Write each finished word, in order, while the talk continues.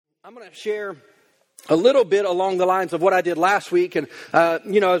I'm going to share a little bit along the lines of what I did last week. And,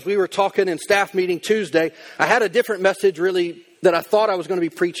 as we were talking in staff meeting Tuesday, I had a different message really that I thought I was going to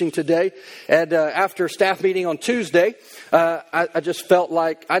be preaching today. And after staff meeting on Tuesday, I just felt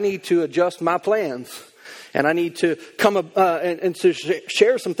like I need to adjust my plans. And I need to come and to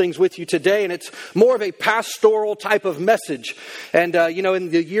share some things with you today. And it's more of a pastoral type of message. And, in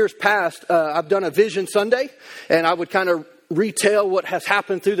the years past, I've done a Vision Sunday. And I would kind of retell what has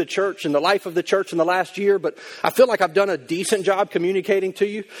happened through the church and the life of the church in the last year. But I feel like I've done a decent job communicating to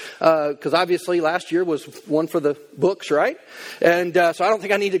you. Because obviously last year was one for the books, right? And so I don't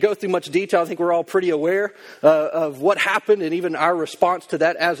think I need to go through much detail. I think we're all pretty aware of what happened and even our response to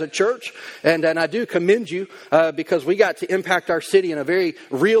that as a church. And I do commend you because we got to impact our city in a very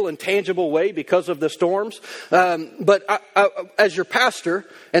real and tangible way because of the storms. But I, as your pastor,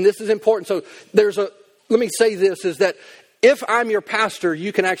 and this is important, so let me say this, is that if I'm your pastor,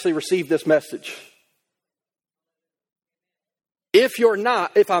 you can actually receive this message. If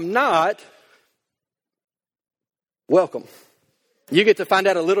I'm not, welcome. You get to find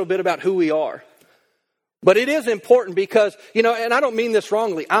out a little bit about who we are. But it is important because, and I don't mean this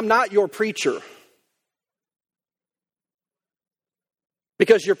wrongly, I'm not your preacher.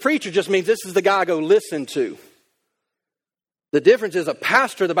 Because your preacher just means this is the guy I go listen to. The difference is a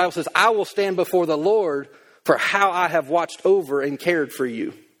pastor, the Bible says, I will stand before the Lord for how I have watched over and cared for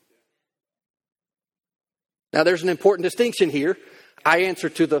you. Now there's an important distinction here. I answer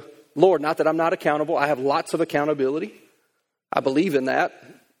to the Lord, not that I'm not accountable. I have lots of accountability. I believe in that.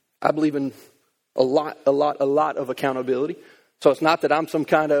 I believe in a lot of accountability. So it's not that I'm some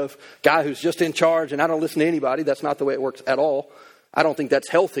kind of guy who's just in charge and I don't listen to anybody. That's not the way it works at all. I don't think that's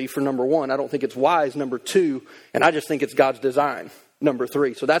healthy, for number one. I don't think it's wise, number two. And I just think it's God's design, number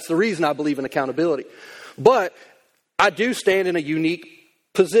three. So that's the reason I believe in accountability. But I do stand in a unique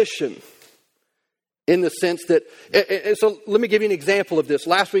position in the sense that, and so let me give you an example of this.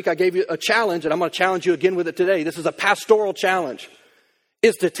 Last week I gave you a challenge, and I'm going to challenge you again with it today. This is a pastoral challenge,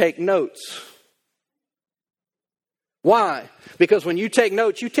 is to take notes. Why? Because when you take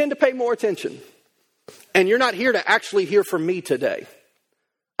notes, you tend to pay more attention. And you're not here to actually hear from me today.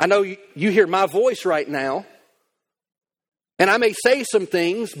 I know you hear my voice right now. And I may say some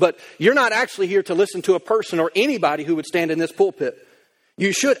things, but you're not actually here to listen to a person or anybody who would stand in this pulpit.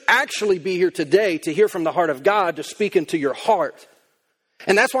 You should actually be here today to hear from the heart of God, to speak into your heart.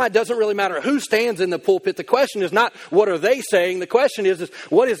 And that's why it doesn't really matter who stands in the pulpit. The question is not what are they saying. The question is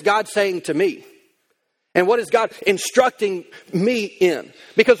what is God saying to me? And what is God instructing me in?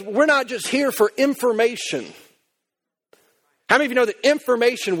 Because we're not just here for information. How many of you know that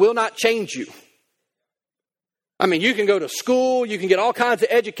information will not change you? I mean, you can go to school, you can get all kinds of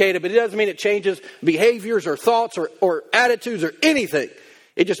educated, but it doesn't mean it changes behaviors or thoughts or attitudes or anything.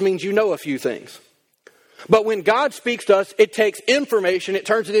 It just means you know a few things. But when God speaks to us, it takes information, it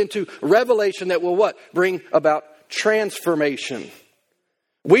turns it into revelation that will what? Bring about transformation.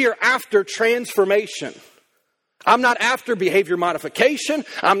 We are after transformation. I'm not after behavior modification.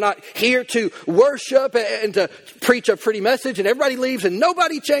 I'm not here to worship and to preach a pretty message and everybody leaves and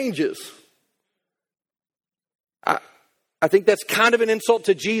nobody changes. I think that's kind of an insult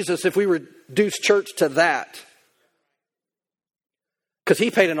to Jesus if we reduce church to that. Because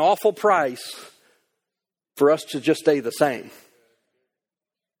he paid an awful price for us to just stay the same.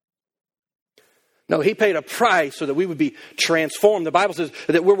 No, he paid a price so that we would be transformed. The Bible says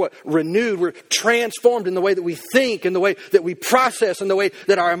that we're renewed. We're transformed in the way that we think, in the way that we process, in the way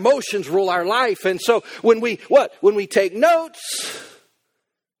that our emotions rule our life. And so when we take notes,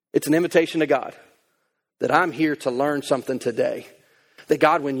 it's an invitation to God. That I'm here to learn something today. That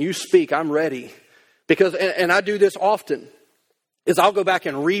God, when you speak, I'm ready. Because, and I do this often, is I'll go back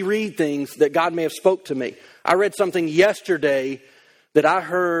and reread things that God may have spoke to me. I read something yesterday that I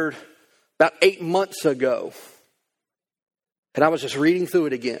heard about 8 months ago. And I was just reading through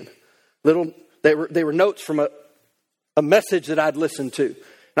it again. They were notes from a message that I'd listened to. And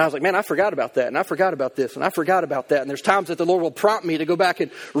I was like, man, I forgot about that. And I forgot about this. And I forgot about that. And there's times that the Lord will prompt me to go back and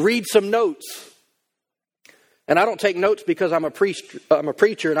read some notes. And I don't take notes because I'm a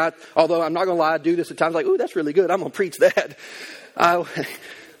preacher. And although I'm not going to lie, I do this at times like, ooh, that's really good. I'm going to preach that.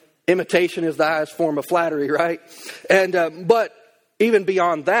 Imitation is the highest form of flattery, right? And but even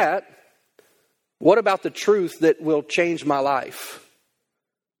beyond that, what about the truth that will change my life?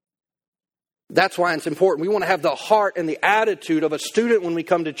 That's why it's important. We want to have the heart and the attitude of a student when we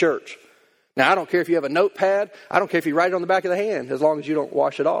come to church. Now, I don't care if you have a notepad. I don't care if you write it on the back of the hand, as long as you don't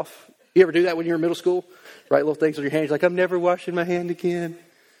wash it off. You ever do that when you were in middle school? Write little things on your hands like, I'm never washing my hand again.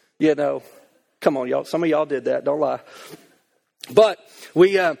 Come on, y'all. Some of y'all did that. Don't lie. But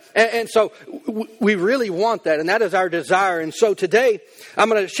so we really want that, and that is our desire. And so today I'm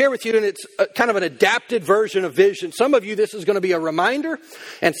going to share with you, and it's kind of an adapted version of vision. Some of you, this is going to be a reminder,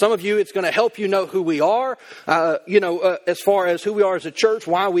 and some of you, it's going to help you know who we are, as far as who we are as a church,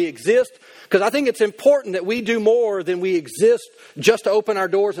 why we exist. Because I think it's important that we do more than we exist just to open our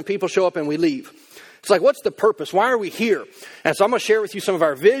doors and people show up and we leave. It's like, what's the purpose? Why are we here? And so I'm going to share with you some of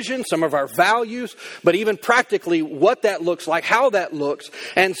our vision, some of our values, but even practically what that looks like, how that looks.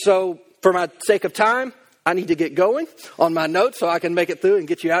 And so for my sake of time, I need to get going on my notes so I can make it through and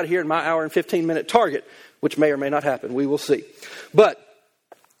get you out of here in my hour and 15-minute target, which may or may not happen. We will see. But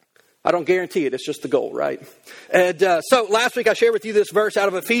I don't guarantee it. It's just the goal, right? And so last week I shared with you this verse out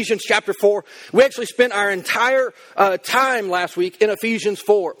of Ephesians chapter 4. We actually spent our entire time last week in Ephesians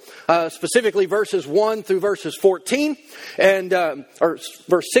 4, specifically verses 1 through verses 14 and or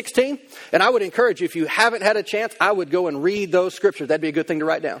verse 16. And I would encourage you, if you haven't had a chance, I would go and read those scriptures. That'd be a good thing to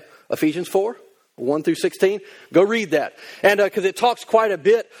write down. Ephesians 4. 1 through 16. Go read that. And because it talks quite a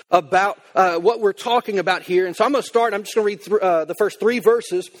bit about what we're talking about here. And so I'm just going to read the first 3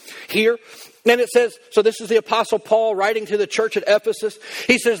 verses here. And it says, so this is the Apostle Paul writing to the church at Ephesus.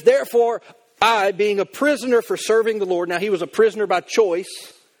 He says, therefore, I, being a prisoner for serving the Lord. Now, he was a prisoner by choice.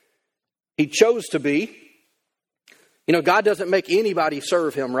 He chose to be. You know, God doesn't make anybody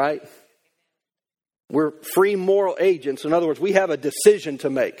serve him, right? We're free moral agents. In other words, we have a decision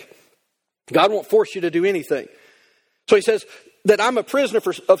to make. God won't force you to do anything. So he says that I'm a prisoner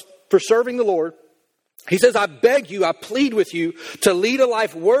for serving the Lord. He says, I beg you, I plead with you to lead a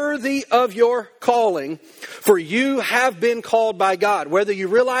life worthy of your calling, for you have been called by God. Whether you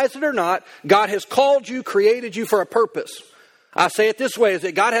realize it or not, God has called you, created you for a purpose. I say it this way, is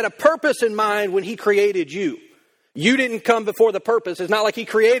that God had a purpose in mind when he created you. You didn't come before the purpose. It's not like he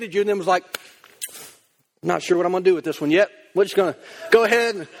created you and then was like, I'm not sure what I'm going to do with this one yet. We're just going to go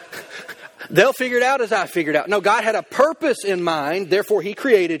ahead and they'll figure it out as I figured out. No, God had a purpose in mind, therefore he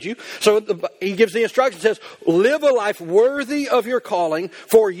created you. So he gives the instruction, says, live a life worthy of your calling,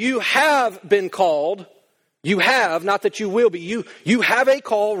 for you have been called. You have, not that you will be. You have a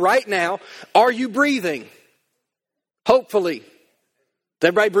call right now. Are you breathing? Hopefully. Is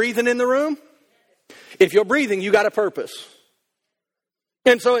everybody breathing in the room? If you're breathing, you got a purpose.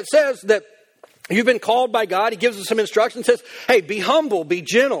 And so it says that you've been called by God. He gives us some instructions. Says, hey, be humble, be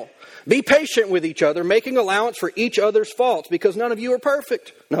gentle. Be patient with each other, making allowance for each other's faults, because none of you are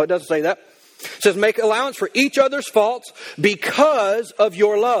perfect. No, it doesn't say that. It says make allowance for each other's faults because of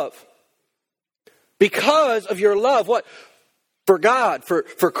your love. Because of your love. What? For God, for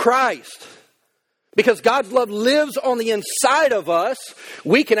Christ. Because God's love lives on the inside of us,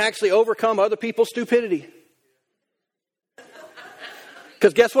 we can actually overcome other people's stupidity.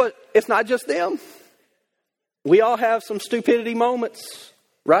 Because guess what? It's not just them. We all have some stupidity moments,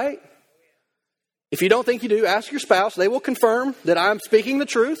 right? If you don't think you do, ask your spouse. They will confirm that I'm speaking the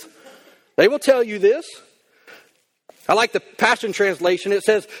truth. They will tell you this. I like the Passion Translation. It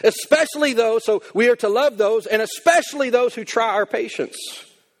says, especially those, so we are to love those, and especially those who try our patience.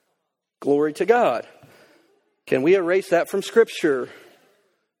 Glory to God. Can we erase that from Scripture?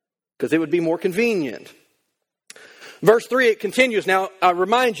 Because it would be more convenient. Verse 3, it continues. Now, I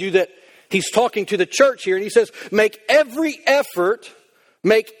remind you that he's talking to the church here, and he says, make every effort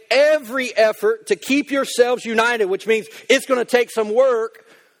to keep yourselves united, which means it's going to take some work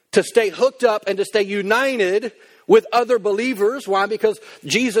to stay hooked up and to stay united with other believers. Why? Because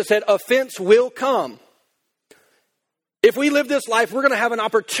Jesus said offense will come. If we live this life, we're going to have an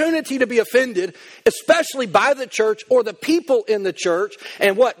opportunity to be offended, especially by the church or the people in the church.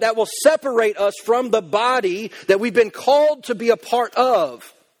 And what? That will separate us from the body that we've been called to be a part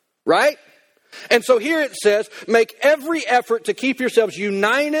of. Right? And so here it says, make every effort to keep yourselves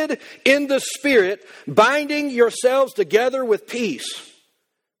united in the Spirit, binding yourselves together with peace.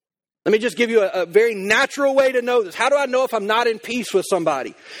 Let me just give you a very natural way to know this. How do I know if I'm not in peace with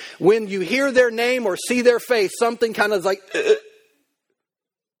somebody? When you hear their name or see their face, something kind of like,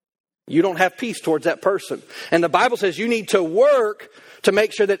 you don't have peace towards that person. And the Bible says you need to work to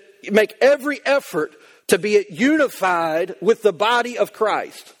make sure that you make every effort to be unified with the body of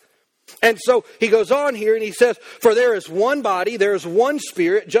Christ. And so he goes on here and he says, for there is one body, there is one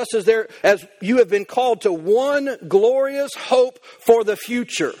Spirit, just as you have been called to one glorious hope for the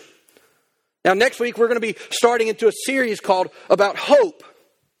future. Now, next week, we're going to be starting into a series called About Hope.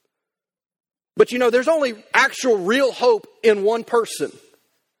 But you know, there's only actual real hope in one person.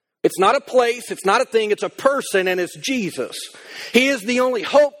 It's not a place, it's not a thing, it's a person, and it's Jesus. He is the only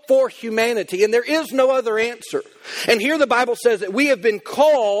hope for humanity, and there is no other answer. And here the Bible says that we have been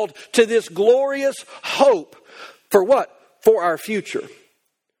called to this glorious hope. For what? for our future.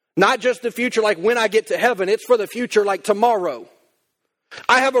 Not just the future like when I get to heaven. It's for the future like tomorrow.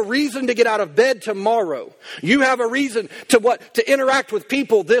 I have a reason to get out of bed tomorrow. You have a reason to interact with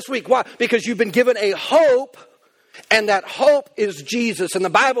people this week. Why? Because you've been given a hope, and that hope is Jesus. And the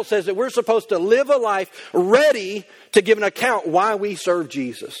Bible says that we're supposed to live a life ready to give an account why we serve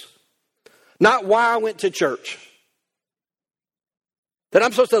Jesus. Not why I went to church. That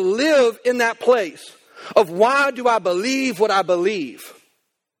I'm supposed to live in that place of why do I believe what I believe.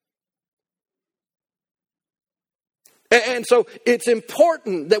 And so it's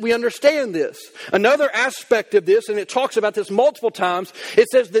important that we understand this. Another aspect of this, and it talks about this multiple times, it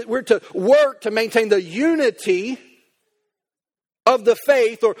says that we're to work to maintain the unity of the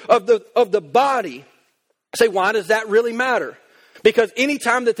faith or of the body. Say, why does that really matter? Because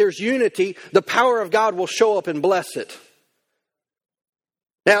anytime that there's unity, the power of God will show up and bless it.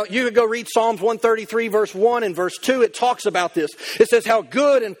 Now, you could go read Psalms 133, verse 1 and verse 2. It talks about this. It says, how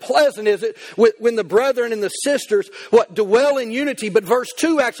good and pleasant is it when the brethren and the sisters dwell in unity. But verse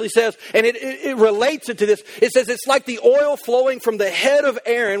 2 actually says, and it relates it to this. It says, it's like the oil flowing from the head of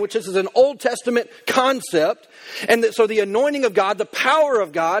Aaron, which is an Old Testament concept. And so the anointing of God, the power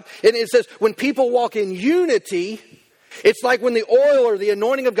of God, and it says, when people walk in unity, it's like when the oil or the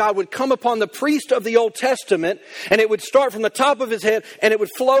anointing of God would come upon the priest of the Old Testament, and it would start from the top of his head and it would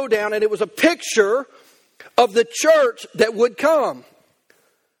flow down, and it was a picture of the church that would come.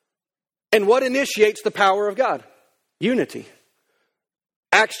 And what initiates the power of God? Unity.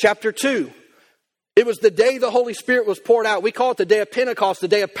 Acts chapter 2. It was the day the Holy Spirit was poured out. We call it the day of Pentecost, the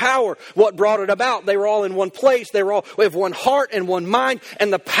day of power. What brought it about? They were all in one place. They were all with one heart and one mind,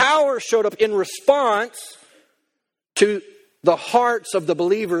 and the power showed up in response to the hearts of the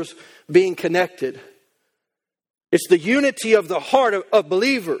believers being connected. It's the unity of the heart of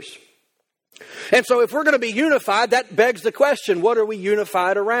believers. And so if we're going to be unified, that begs the question, what are we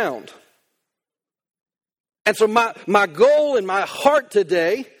unified around? And so my goal and my heart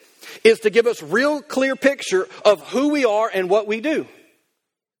today is to give us real clear picture of who we are and what we do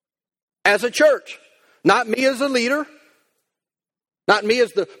as a church. Not me as a leader, not me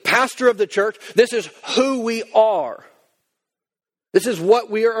as the pastor of the church. This is who we are. This is what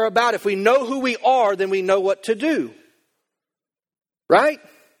we are about. If we know who we are, then we know what to do. Right?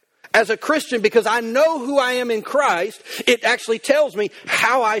 As a Christian, because I know who I am in Christ, it actually tells me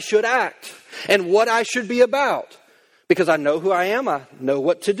how I should act and what I should be about. Because I know who I am, I know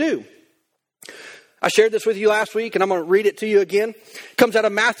what to do. I shared this with you last week, and I'm going to read it to you again. It comes out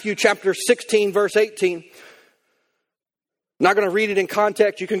of Matthew chapter 16, verse 18. I'm not going to read it in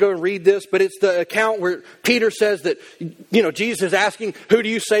context. You can go and read this, but it's the account where Peter says that, Jesus is asking, who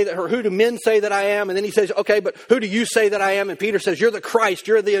do men say that I am? And then he says, okay, but who do you say that I am? And Peter says, you're the Christ,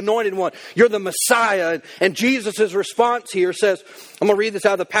 you're the anointed one, you're the Messiah. And Jesus' response here says, I'm going to read this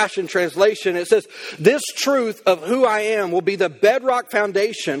out of the Passion Translation. It says, this truth of who I am will be the bedrock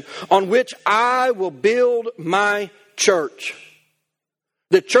foundation on which I will build my church.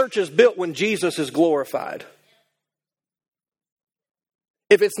 The church is built when Jesus is glorified.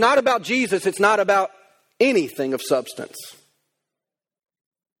 If it's not about Jesus, it's not about anything of substance.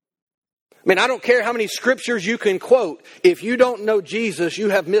 I mean, I don't care how many scriptures you can quote. If you don't know Jesus, you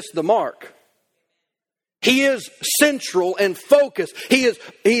have missed the mark. He is central and focused. He is,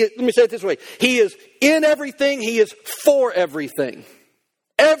 let me say it this way. He is in everything. He is for everything.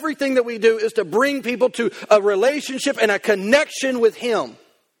 Everything that we do is to bring people to a relationship and a connection with Him.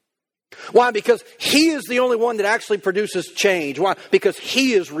 Why? Because He is the only one that actually produces change. Why? Because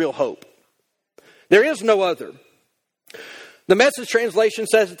He is real hope. There is no other. The Message translation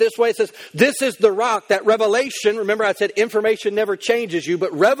says it this way. It says, this is the rock, that revelation. Remember I said information never changes you,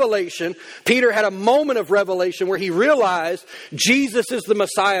 but revelation. Peter had a moment of revelation where he realized Jesus is the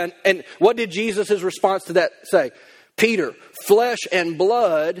Messiah. And what did Jesus' response to that say? Peter, flesh and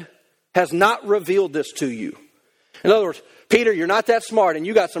blood has not revealed this to you. In other words, Peter, you're not that smart and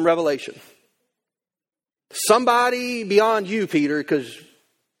you got some revelation. Somebody beyond you, Peter, because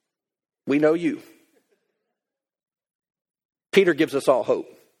we know you. Peter gives us all hope.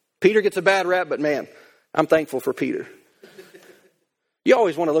 Peter gets a bad rap, but man, I'm thankful for Peter. You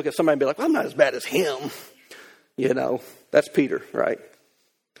always want to look at somebody and be like, well, I'm not as bad as him. That's Peter, right?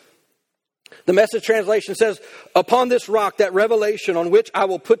 The Message translation says, upon this rock, that revelation on which I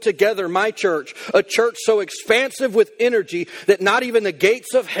will put together my church, a church so expansive with energy that not even the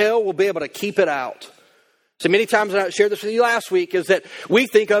gates of hell will be able to keep it out. So many times, and I shared this with you last week, is that we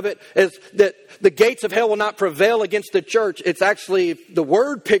think of it as that the gates of hell will not prevail against the church. It's actually, the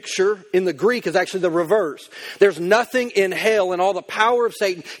word picture in the Greek is actually the reverse. There's nothing in hell, and all the power of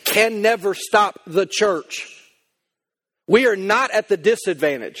Satan can never stop the church. We are not at the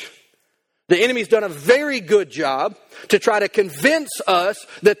disadvantage. The enemy's done a very good job to try to convince us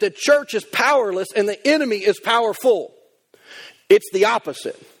that the church is powerless and the enemy is powerful. It's the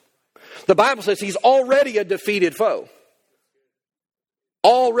opposite. The Bible says he's already a defeated foe.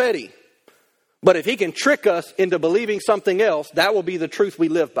 Already. But if he can trick us into believing something else, that will be the truth we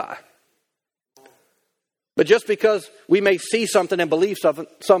live by. But just because we may see something and believe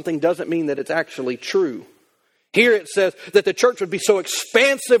something doesn't mean that it's actually true. Here it says that the church would be so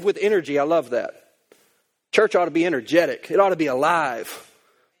expansive with energy. I love that. Church ought to be energetic. It ought to be alive.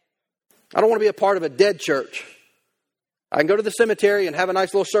 I don't want to be a part of a dead church. I can go to the cemetery and have a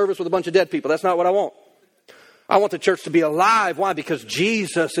nice little service with a bunch of dead people. That's not what I want. I want the church to be alive. Why? Because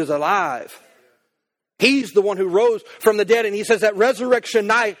Jesus is alive. He's the one who rose from the dead. And he says that resurrection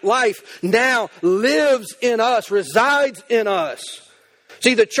life now lives in us, resides in us.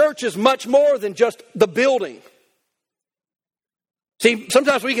 See, the church is much more than just the building. See,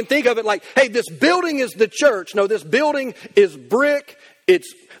 sometimes we can think of it like, hey, this building is the church. No, this building is brick.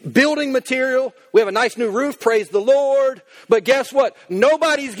 It's building material. We have a nice new roof, praise the Lord. But guess what?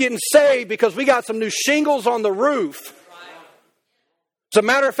 Nobody's getting saved because we got some new shingles on the roof. As a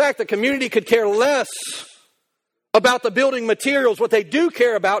matter of fact, the community could care less about the building materials. What they do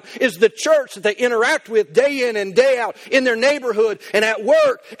care about is the church that they interact with day in and day out in their neighborhood and at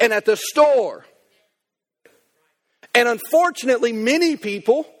work and at the store. And unfortunately, many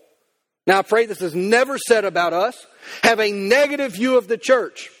people, now I pray this is never said about us, have a negative view of the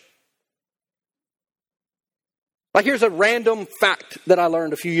church. Like here's a random fact that I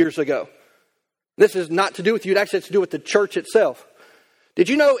learned a few years ago. This is not to do with you, it actually has to do with the church itself. Did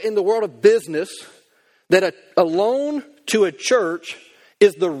you know in the world of business that a loan to a church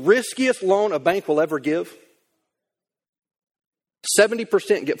is the riskiest loan a bank will ever give?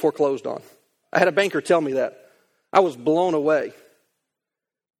 70% get foreclosed on. I had a banker tell me that. I was blown away.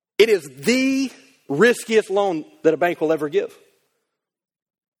 It is the riskiest loan that a bank will ever give.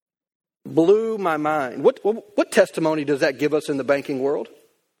 Blew my mind. What testimony does that give us in the banking world?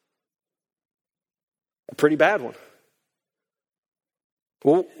 A pretty bad one.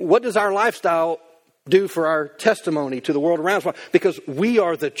 Well, what does our lifestyle do for our testimony to the world around us? Because we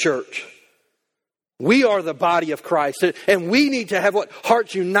are the church. We are the body of Christ. And we need to have what?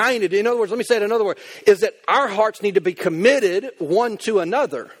 Hearts united. In other words, let me say it another way, is that our hearts need to be committed one to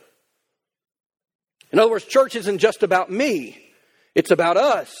another. In other words, church isn't just about me. It's about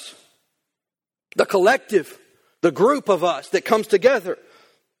us. The collective, the group of us that comes together.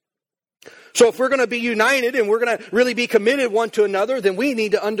 So if we're going to be united and we're going to really be committed one to another, then we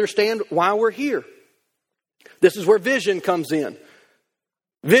need to understand why we're here. This is where vision comes in.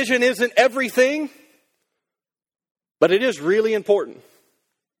 Vision isn't everything, but it is really important.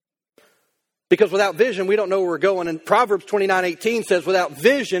 Because without vision, we don't know where we're going. And Proverbs 29:18 says, without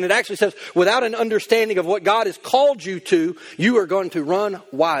vision, it actually says, without an understanding of what God has called you to, you are going to run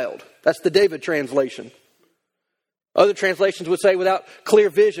wild. That's the David translation. Other translations would say, without clear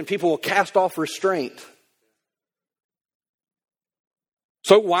vision, people will cast off restraint.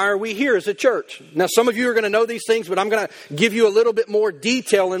 So why are we here as a church? Now, some of you are going to know these things, but I'm going to give you a little bit more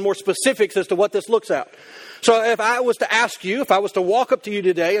detail and more specifics as to what this looks at. So if I was to ask you, if I was to walk up to you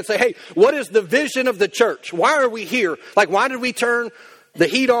today and say, hey, what is the vision of the church? Why are we here? Like, why did we turn the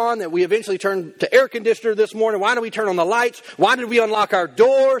heat on that we eventually turned to air conditioner this morning? Why did we turn on the lights? Why did we unlock our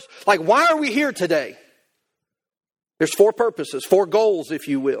doors? Like, why are we here today? There's 4 purposes, 4 goals, if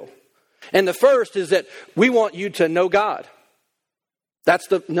you will. And the first is that we want you to know God. That's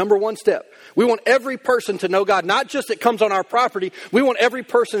the number 1 step. We want every person to know God, not just that comes on our property. We want every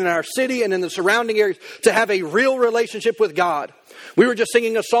person in our city and in the surrounding areas to have a real relationship with God. We were just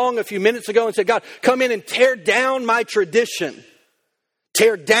singing a song a few minutes ago and said, God, come in and tear down my tradition.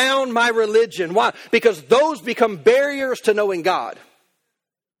 Tear down my religion. Why? Because those become barriers to knowing God.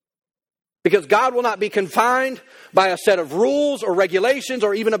 Because God will not be confined by a set of rules or regulations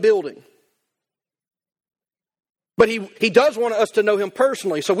or even a building. But he does want us to know Him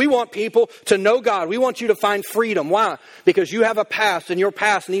personally. So we want people to know God. We want you to find freedom. Why? Because you have a past and your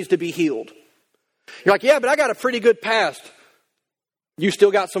past needs to be healed. You're like, yeah, but I got a pretty good past. You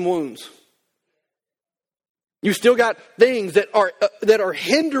still got some wounds. You still got things that are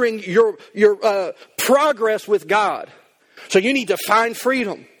hindering your progress with God. So you need to find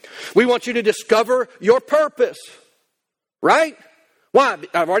freedom. We want you to discover your purpose. Right? Why?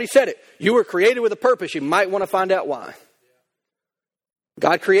 I've already said it. You were created with a purpose. You might want to find out why.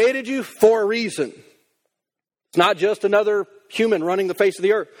 God created you for a reason. It's not just another human running the face of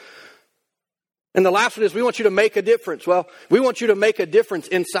the earth. And the last one is we want you to make a difference. Well, we want you to make a difference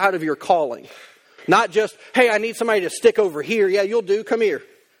inside of your calling. Not just, hey, I need somebody to stick over here. Yeah, you'll do. Come here.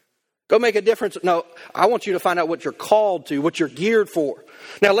 Go make a difference. No, I want you to find out what you're called to, what you're geared for.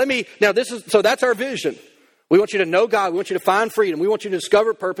 So that's our vision. We want you to know God. We want you to find freedom. We want you to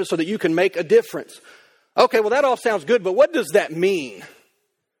discover purpose so that you can make a difference. Okay, well, that all sounds good, but what does that mean?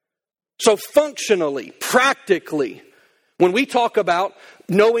 So functionally, practically, when we talk about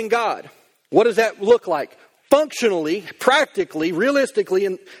knowing God, what does that look like? Functionally, practically, realistically,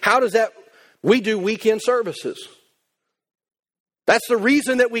 and how does that, we do weekend services. That's the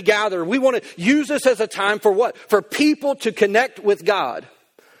reason that we gather. We want to use this as a time for what? For people to connect with God.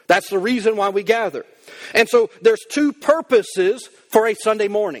 That's the reason why we gather. And so there's two purposes for a Sunday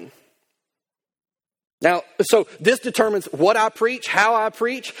morning. Now, so this determines what I preach, how I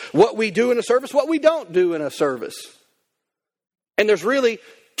preach, what we do in a service, what we don't do in a service. And there's really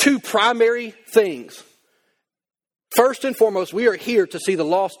two primary things. First and foremost, we are here to see the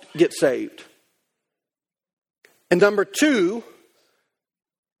lost get saved. And number two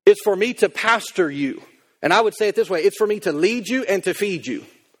is for me to pastor you. And I would say it this way, it's for me to lead you and to feed you.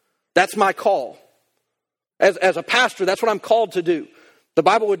 That's my call. As a pastor, that's what I'm called to do. The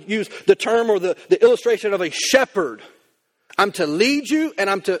Bible would use the term or the illustration of a shepherd. I'm to lead you and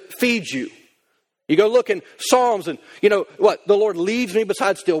I'm to feed you. You go look in Psalms and, you know, what? The Lord leads me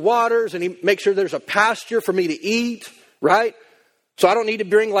beside still waters and He makes sure there's a pasture for me to eat, right? So I don't need to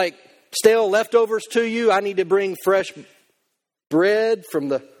bring like stale leftovers to you. I need to bring fresh bread from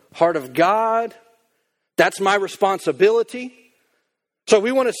the heart of God. That's my responsibility. So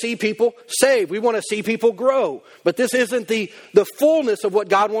we want to see people saved. We want to see people grow. But this isn't the fullness of what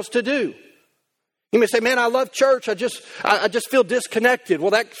God wants to do. You may say, man, I love church. I just feel disconnected.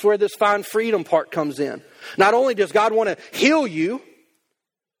 Well, that's where this find freedom part comes in. Not only does God want to heal you,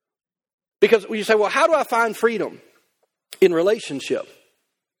 because you say, well, how do I find freedom? In relationship.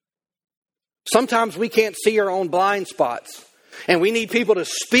 Sometimes we can't see our own blind spots. And we need people to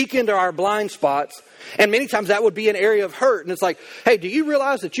speak into our blind spots. And many times that would be an area of hurt. And it's like, hey, do you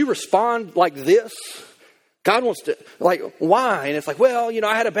realize that you respond like this? God wants to, like, why? And it's like, well, you know,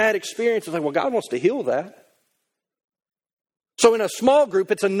 I had a bad experience. It's like, well, God wants to heal that. So in a small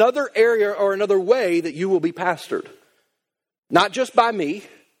group, it's another area or another way that you will be pastored. Not just by me.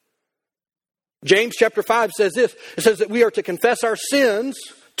 James chapter 5 says this. It says that we are to confess our sins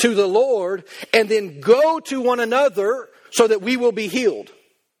to the Lord and then go to one another so that we will be healed.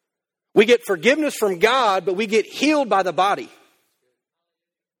 We get forgiveness from God, but we get healed by the body.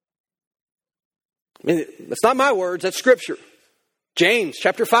 I mean, that's not my words, that's Scripture. James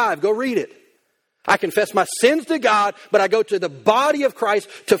chapter 5, go read it. I confess my sins to God, but I go to the body of Christ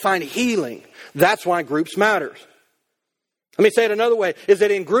to find healing. That's why groups matter. Let me say it another way, is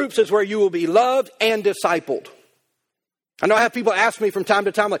that in groups is where you will be loved and discipled. I know I have people ask me from time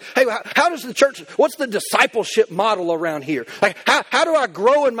to time, like, hey, how does the church, what's the discipleship model around here? Like, how do I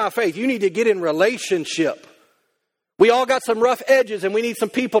grow in my faith? You need to get in relationship. We all got some rough edges and we need some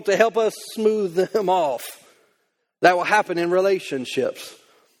people to help us smooth them off. That will happen in relationships.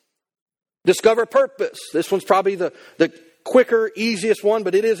 Discover purpose. This one's probably the quicker, easiest one,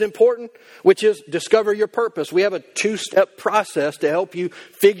 but it is important, which is discover your purpose. We have a 2-step process to help you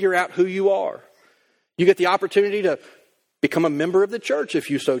figure out who you are. You get the opportunity to become a member of the church if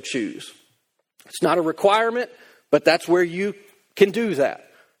you so choose. It's not a requirement, but that's where you can do that.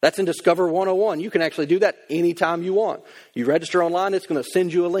 That's in Discover 101. You can actually do that anytime you want. You register online, it's going to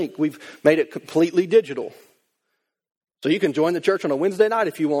send you a link. We've made it completely digital. So you can join the church on a Wednesday night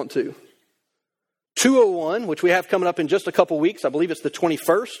if you want to. 201, which we have coming up in just a couple weeks. I believe it's the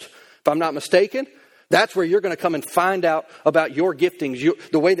 21st, if I'm not mistaken. That's where you're going to come and find out about your giftings,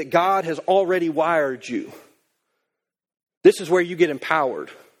 the way that God has already wired you. This is where you get empowered.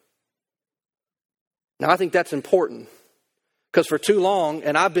 Now, I think that's important. Because for too long,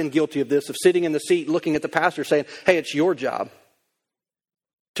 and I've been guilty of this, of sitting in the seat looking at the pastor saying, hey, it's your job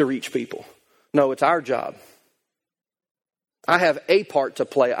to reach people. No, it's our job. I have a part to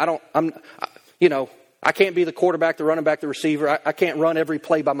play. I can't be the quarterback, the running back, the receiver. I can't run every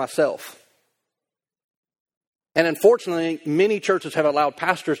play by myself. And unfortunately, many churches have allowed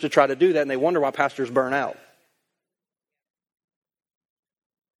pastors to try to do that, and they wonder why pastors burn out.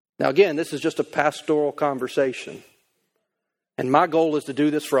 Now, again, this is just a pastoral conversation. And my goal is to do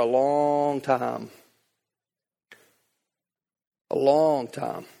this for a long time. A long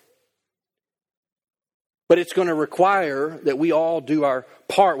time. But it's going to require that we all do our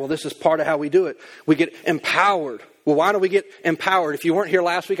part. Well, this is part of how we do it. We get empowered. Well, why do we get empowered? If you weren't here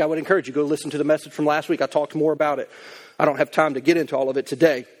last week, I would encourage you to go listen to the message from last week. I talked more about it. I don't have time to get into all of it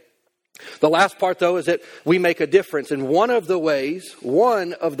today. The last part, though, is that we make a difference. And one of the ways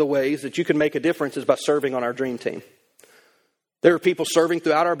that you can make a difference is by serving on our dream team. There are people serving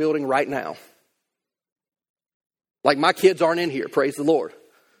throughout our building right now. Like my kids aren't in here, praise the Lord.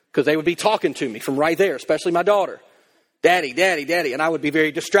 Because they would be talking to me from right there, especially my daughter. Daddy, daddy, daddy. And I would be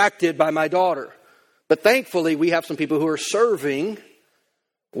very distracted by my daughter. But thankfully, we have some people who are serving,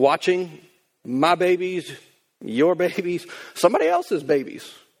 watching my babies, your babies, somebody else's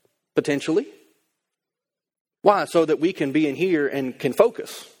babies, potentially. Why? So that we can be in here and can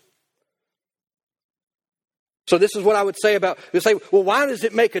focus. So this is what I would say about, well, why does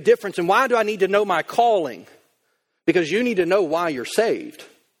it make a difference? And why do I need to know my calling? Because you need to know why you're saved.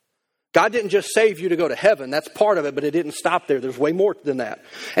 God didn't just save you to go to heaven. That's part of it, but it didn't stop there. There's way more than that.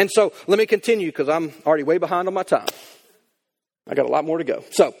 And so let me continue because I'm already way behind on my time. I got a lot more to go.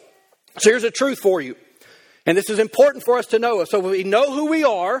 So here's a truth for you. And this is important for us to know. So we know who we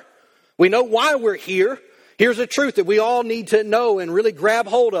are. We know why we're here. Here's a truth that we all need to know and really grab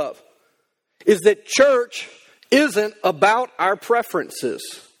hold of. Is that church isn't about our preferences.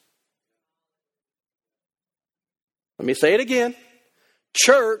 Let me say it again.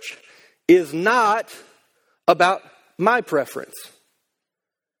 Church is not about my preference.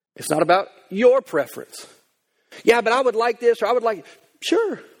 It's not about your preference. Yeah, but I would like this or I would like...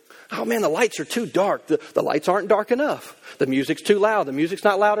 Sure. Oh man, the lights are too dark. The lights aren't dark enough. The music's too loud. The music's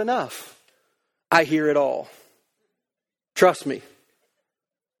not loud enough. I hear it all. Trust me.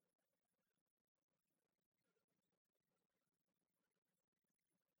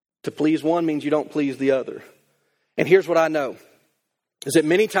 To please one means you don't please the other. And here's what I know. Is that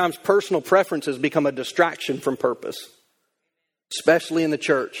many times personal preferences become a distraction from purpose. Especially in the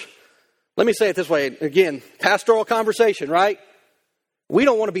church. Let me say it this way. Again, pastoral conversation, right? We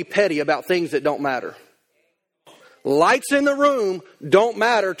don't want to be petty about things that don't matter. Lights in the room don't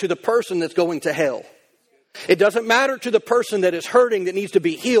matter to the person that's going to hell. It doesn't matter to the person that is hurting, that needs to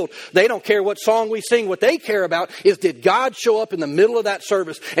be healed. They don't care what song we sing. What they care about is, did God show up in the middle of that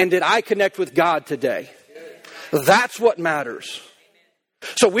service? And did I connect with God today? That's what matters.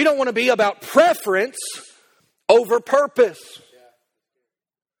 So we don't want to be about preference over purpose.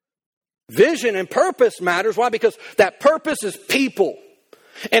 Vision and purpose matters. Why? Because that purpose is people.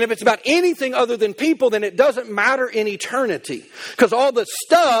 And if it's about anything other than people, then it doesn't matter in eternity. Because all the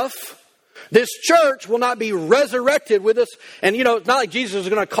stuff, this church will not be resurrected with us. And you know, it's not like Jesus is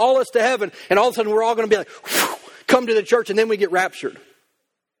going to call us to heaven and all of a sudden we're all going to be like, come to the church and then we get raptured.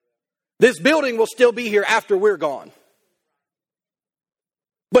 This building will still be here after we're gone.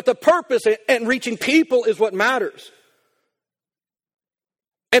 But the purpose and reaching people is what matters.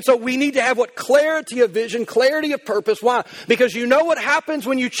 And so we need to have what? Clarity of vision, clarity of purpose. Why? Because you know what happens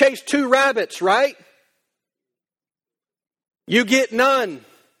when you chase two rabbits, right? You get none.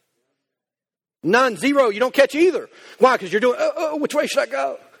 None, zero. You don't catch either. Why? Because you're doing, which way should I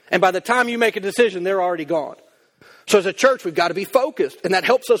go? And by the time you make a decision, they're already gone. So as a church, we've got to be focused. And that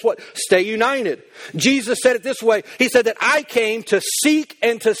helps us what? Stay united. Jesus said it this way. He said that I came to seek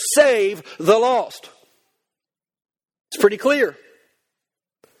and to save the lost. It's pretty clear.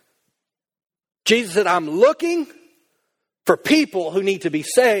 Jesus said, I'm looking for people who need to be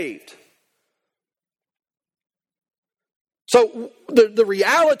saved. So the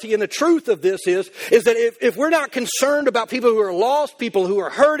reality and the truth of this is that if we're not concerned about people who are lost, people who are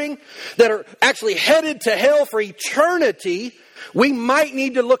hurting, that are actually headed to hell for eternity, we might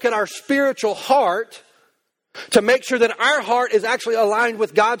need to look at our spiritual heart to make sure that our heart is actually aligned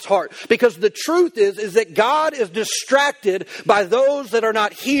with God's heart. Because the truth is that God is distracted by those that are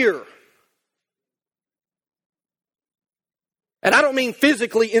not here. And I don't mean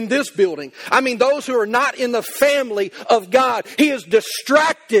physically in this building. I mean those who are not in the family of God. He is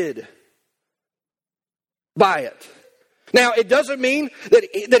distracted by it. Now, it doesn't mean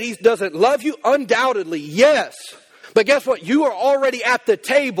that He doesn't love you. Undoubtedly, yes. But guess what? You are already at the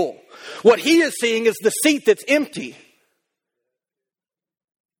table. What He is seeing is the seat that's empty.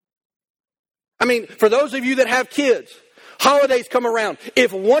 I mean, for those of you that have kids, holidays come around.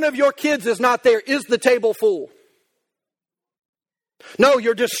 If one of your kids is not there, is the table full? No,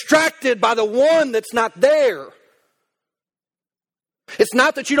 you're distracted by the one that's not there. It's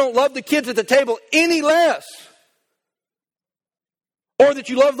not that you don't love the kids at the table any less. Or that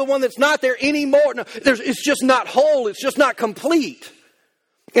you love the one that's not there anymore. No, it's just not whole. It's just not complete.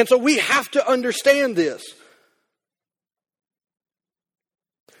 And so we have to understand this.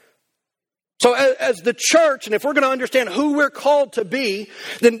 So as the church, and if we're going to understand who we're called to be,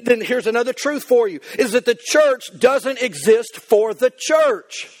 then here's another truth for you, is that the church doesn't exist for the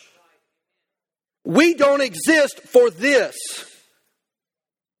church. We don't exist for this.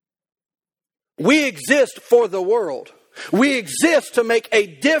 We exist for the world. We exist to make a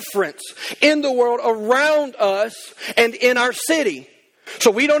difference in the world around us and in our city. So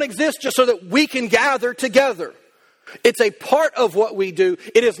we don't exist just so that we can gather together. It's a part of what we do.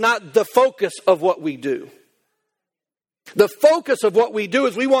 It is not the focus of what we do. The focus of what we do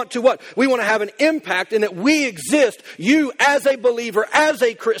is we want to what? We want to have an impact in that we exist. You as a believer, as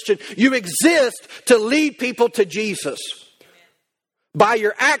a Christian, you exist to lead people to Jesus. By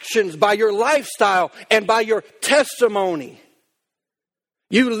your actions, by your lifestyle, and by your testimony.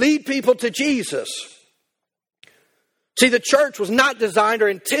 You lead people to Jesus. See, the church was not designed or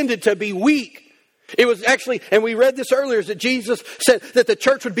intended to be weak. It was actually, and we read this earlier, is that Jesus said that the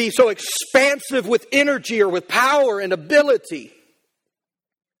church would be so expansive with energy or with power and ability.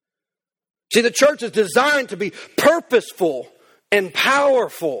 See, the church is designed to be purposeful and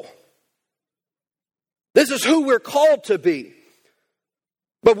powerful. This is who we're called to be.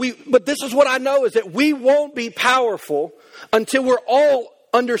 But this is what I know, is that we won't be powerful until we're all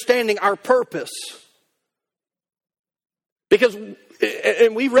understanding our purpose. Because,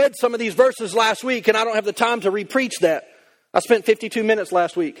 and we read some of these verses last week, and I don't have the time to re-preach that. I spent 52 minutes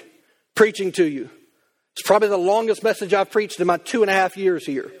last week preaching to you. It's probably the longest message I've preached in my 2.5 years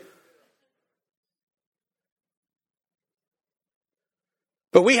here.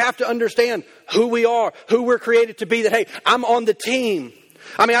 But we have to understand who we are, who we're created to be, that, hey, I'm on the team.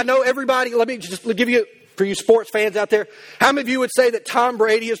 I mean, I know everybody, let me just give you, for you sports fans out there, how many of you would say that Tom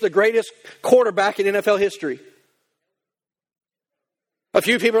Brady is the greatest quarterback in NFL history? A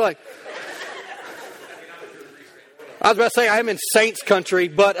few people are like, I was about to say I'm in Saints country,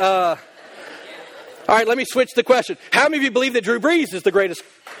 but, all right, let me switch the question. How many of you believe that Drew Brees is the greatest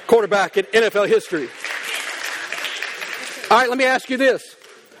quarterback in NFL history? All right, let me ask you this.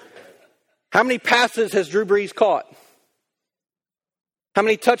 How many passes has Drew Brees caught? How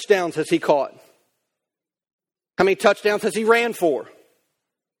many touchdowns has he caught? How many touchdowns has he ran for?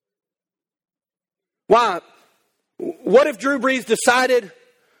 Why? What if Drew Brees decided,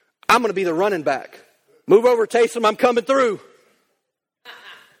 I'm going to be the running back? Move over, Taysom, I'm coming through.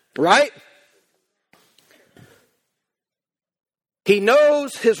 Right? He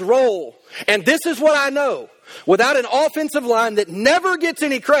knows his role. And this is what I know. Without an offensive line that never gets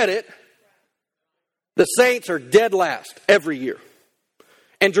any credit, the Saints are dead last every year.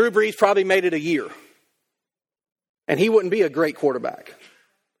 And Drew Brees probably made it a year. And he wouldn't be a great quarterback.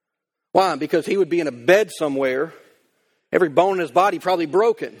 Why? Because he would be in a bed somewhere, every bone in his body probably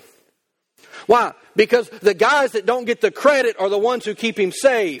broken. Why? Because the guys that don't get the credit are the ones who keep him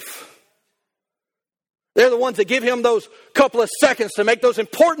safe. They're the ones that give him those couple of seconds to make those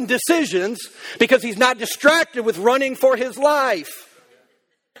important decisions because he's not distracted with running for his life.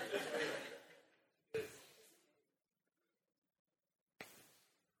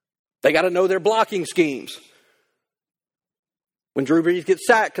 They got to know their blocking schemes. When Drew Brees gets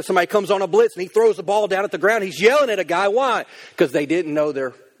sacked because somebody comes on a blitz and he throws the ball down at the ground, he's yelling at a guy. Why? Because they didn't know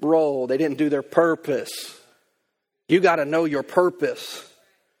their role. They didn't do their purpose. You got to know your purpose.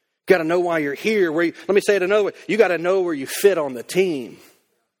 You got to know why you're here. Let me say it another way. You got to know where you fit on the team.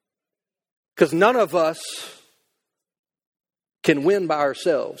 Because none of us can win by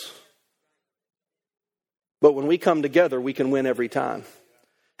ourselves. But when we come together, we can win every time.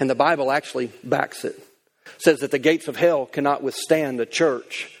 And the Bible actually backs it. It says that the gates of hell cannot withstand the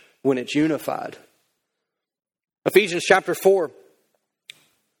church when it's unified. Ephesians chapter 4.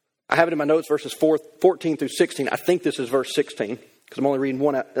 I have it in my notes, verses 14 through 16. I think this is verse 16. Because I'm only reading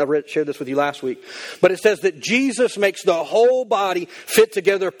one. I shared this with you last week. But it says that Jesus makes the whole body fit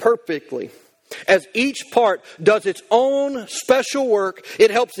together perfectly. As each part does its own special work,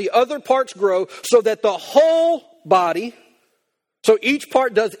 it helps the other parts grow so that the whole body... So each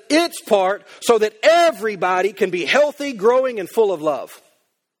part does its part so that everybody can be healthy, growing, and full of love.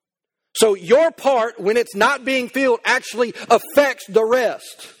 So your part, when it's not being filled, actually affects the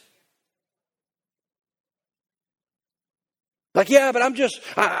rest. Like, yeah, but I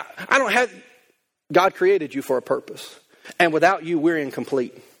don't have... God created you for a purpose. And without you, we're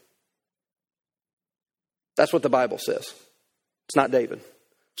incomplete. That's what the Bible says. It's not David.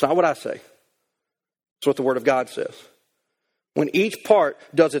 It's not what I say. It's what the Word of God says. When each part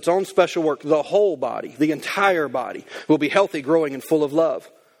does its own special work, the whole body, the entire body, will be healthy, growing, and full of love.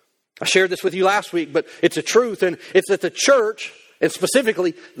 I shared this with you last week, but it's a truth, and it's that the church, and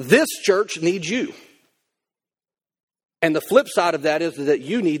specifically this church, needs you. And the flip side of that is that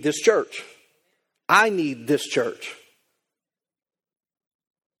you need this church. I need this church.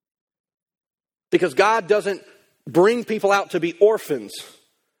 Because God doesn't bring people out to be orphans.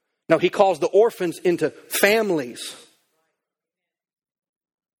 No, He calls the orphans into families.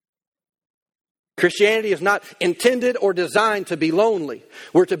 Christianity is not intended or designed to be lonely.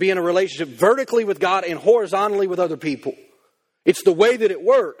 We're to be in a relationship vertically with God and horizontally with other people. It's the way that it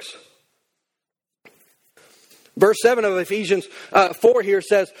works. Verse 7 of Ephesians 4 here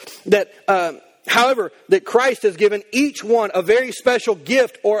says that, however, that Christ has given each one a very special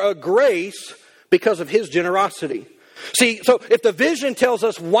gift or a grace because of His generosity. See, so if the vision tells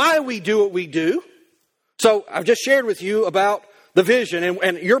us why we do what we do, so I've just shared with you about the vision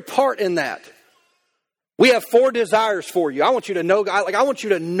and your part in that. We have 4 desires for you. I want you to know God. Like, I want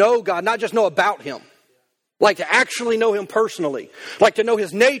you to know God, not just know about Him. Like to actually know Him personally. Like to know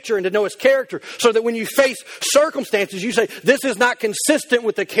His nature and to know His character. So that when you face circumstances, you say, this is not consistent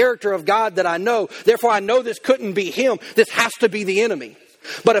with the character of God that I know. Therefore, I know this couldn't be Him. This has to be the enemy.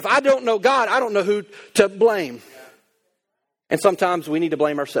 But if I don't know God, I don't know who to blame. And sometimes we need to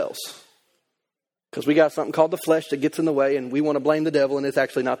blame ourselves. Because we got something called the flesh that gets in the way, and we want to blame the devil, and it's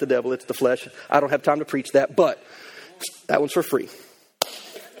actually not the devil, it's the flesh. I don't have time to preach that, but that one's for free.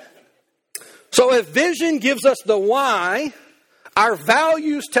 So if vision gives us the why, our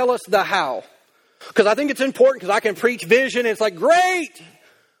values tell us the how. Because I think it's important, because I can preach vision, and it's like, great!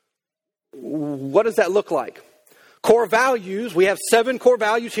 What does that look like? Core values, we have 7 core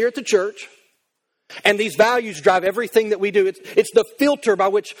values here at the church. And these values drive everything that we do. It's the filter by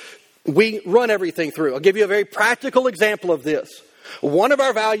which we run everything through. I'll give you a very practical example of this. One of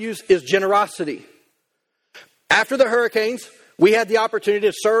our values is generosity. After the hurricanes, we had the opportunity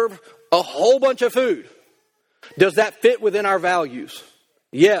to serve a whole bunch of food. Does that fit within our values?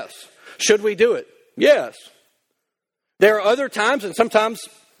 Yes. Should we do it? Yes. There are other times, and sometimes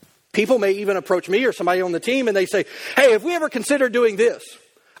people may even approach me or somebody on the team and they say, hey, have we ever considered doing this?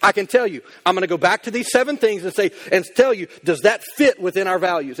 I can tell you, I'm going to go back to these 7 things and tell you, does that fit within our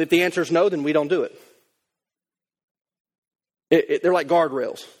values? If the answer is no, then we don't do it. They're like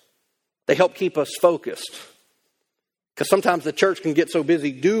guardrails. They help keep us focused. Because sometimes the church can get so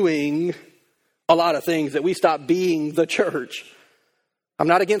busy doing a lot of things that we stop being the church. I'm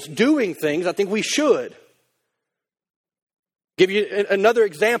not against doing things. I think we should. Give you another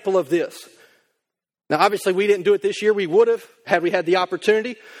example of this. Now, obviously, we didn't do it this year. We would have had we had the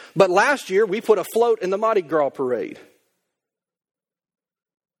opportunity. But last year, we put a float in the Mardi Gras parade.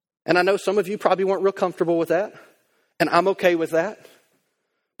 And I know some of you probably weren't real comfortable with that. And I'm okay with that.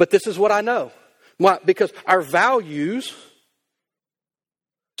 But this is what I know. Why? Because our values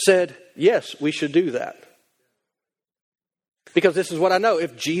said, yes, we should do that. Because this is what I know.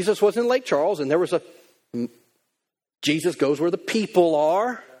 If Jesus was in Lake Charles and there was Jesus goes where the people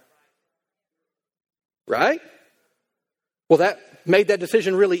are. Right? Well, that made that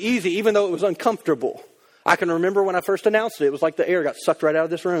decision really easy, even though it was uncomfortable. I can remember when I first announced it, it was like the air got sucked right out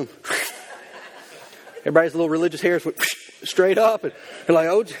of this room. Everybody's little religious hairs went straight up. And they're like,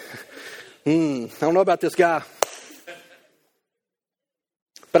 oh, I don't know about this guy.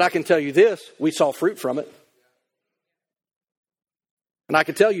 But I can tell you this, we saw fruit from it. And I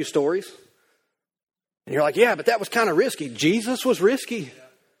can tell you stories. And you're like, yeah, but that was kind of risky. Jesus was risky.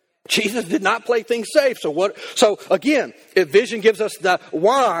 Jesus did not play things safe. So again, if vision gives us the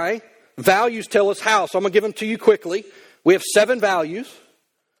why, values tell us how. So I'm going to give them to you quickly. We have 7 values.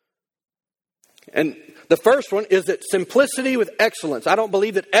 And the first one is that simplicity with excellence. I don't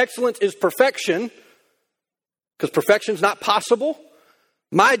believe that excellence is perfection, because perfection is not possible.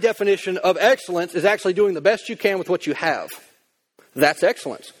 My definition of excellence is actually doing the best you can with what you have. That's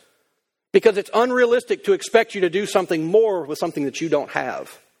excellence. Because it's unrealistic to expect you to do something more with something that you don't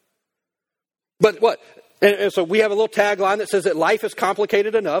have. But what? And so we have a little tagline that says that life is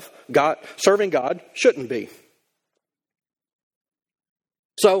complicated enough. Serving God shouldn't be.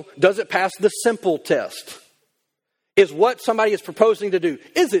 So does it pass the simple test? Is what somebody is proposing to do,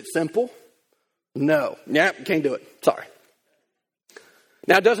 is it simple? No. Yeah, can't do it. Sorry.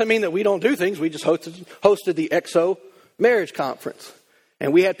 Now, it doesn't mean that we don't do things. We just hosted the EXO marriage conference.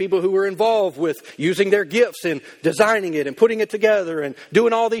 And we had people who were involved with using their gifts and designing it and putting it together and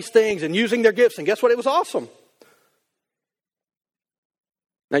doing all these things and using their gifts. And guess what? It was awesome.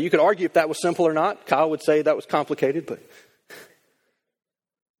 Now, you could argue if that was simple or not. Kyle would say that was complicated.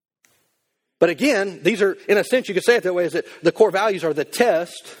 But again, these are, in a sense, you could say it that way, is that the core values are the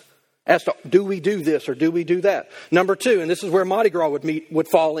test as to do we do this or do we do that. Number 2, and this is where Mardi Gras would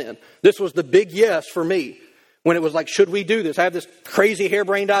fall in. This was the big yes for me. When it was like, should we do this? I have this crazy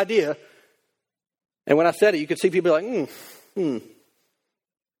harebrained idea. And when I said it, you could see people like, The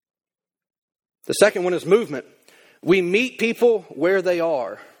second one is movement. We meet people where they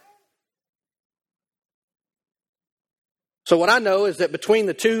are. So what I know is that between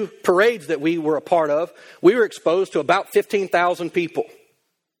the 2 parades that we were a part of, we were exposed to about 15,000 people.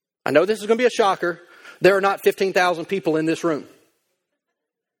 I know this is going to be a shocker. There are not 15,000 people in this room.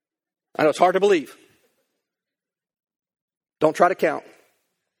 I know it's hard to believe. Don't try to count.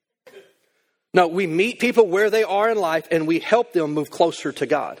 No, we meet people where they are in life and we help them move closer to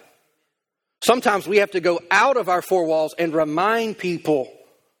God. Sometimes we have to go out of our four walls and remind people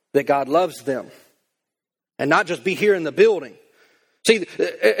that God loves them and not just be here in the building. See,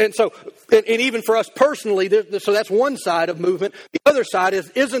 and even for us personally, so that's one side of movement. The other side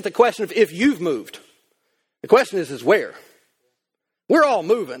isn't the question of if you've moved. The question is where. We're all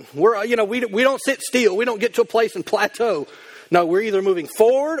moving. We don't sit still. We don't get to a place and plateau. No, we're either moving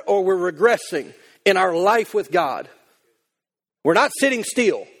forward or we're regressing in our life with God. We're not sitting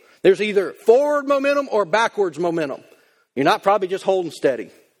still. There's either forward momentum or backwards momentum. You're not probably just holding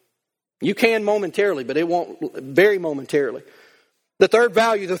steady. You can momentarily, but it won't very momentarily. The third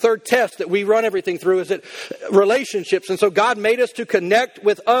value, the third test that we run everything through is that relationships. And so God made us to connect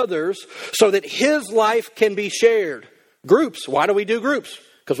with others so that His life can be shared. Groups. Why do we do groups?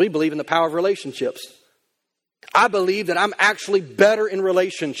 Because we believe in the power of relationships. I believe that I'm actually better in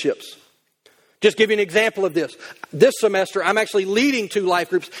relationships. Just give you an example of this. This semester, I'm actually leading 2 life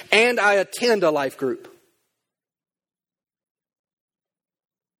groups and I attend a life group.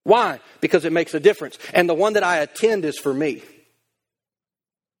 Why? Because it makes a difference. And the one that I attend is for me.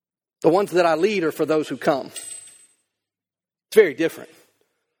 The ones that I lead are for those who come. It's very different.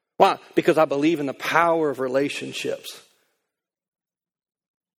 Why? Because I believe in the power of relationships.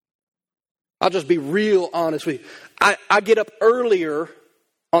 I'll just be real honest with you. I get up earlier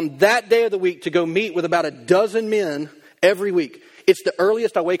on that day of the week to go meet with about a dozen men every week. It's the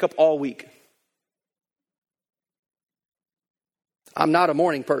earliest I wake up all week. I'm not a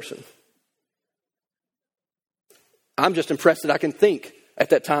morning person. I'm just impressed that I can think at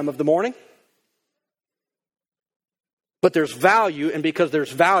that time of the morning. But there's value, and because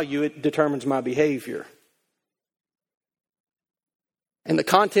there's value, it determines my behavior. And the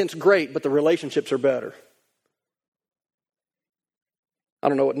content's great, but the relationships are better. I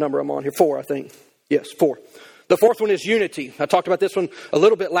don't know what number I'm on here. 4, I think. Yes, 4. The fourth one is unity. I talked about this one a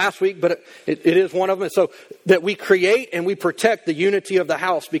little bit last week, but it is one of them. And so that we create and we protect the unity of the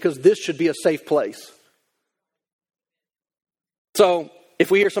house because this should be a safe place. So if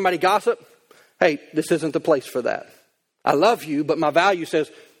we hear somebody gossip, hey, this isn't the place for that. I love you, but my value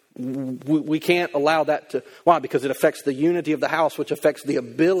says we can't allow that to... Why? Because it affects the unity of the house, which affects the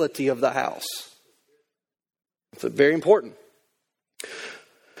ability of the house. It's very important.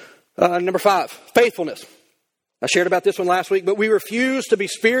 Number 5, faithfulness. I shared about this one last week, but we refuse to be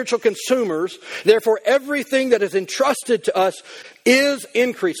spiritual consumers. Therefore, everything that is entrusted to us is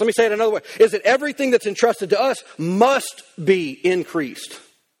increased. Let me say it another way. Is that everything that's entrusted to us must be increased.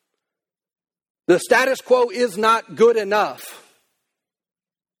 The status quo is not good enough.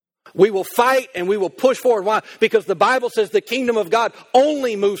 We will fight and we will push forward. Why? Because the Bible says the kingdom of God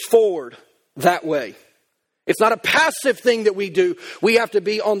only moves forward that way. It's not a passive thing that we do. We have to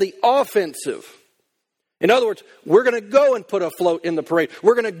be on the offensive. In other words, we're going to go and put a float in the parade.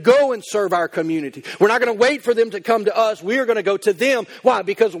 We're going to go and serve our community. We're not going to wait for them to come to us. We are going to go to them. Why?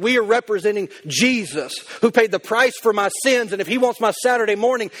 Because we are representing Jesus, who paid the price for my sins. And if He wants my Saturday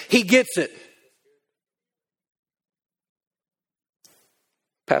morning, He gets it.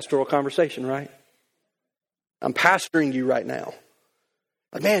 Pastoral conversation, right? I'm pastoring you right now.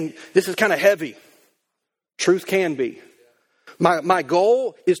 Like, man, this is kind of heavy. Truth can be. My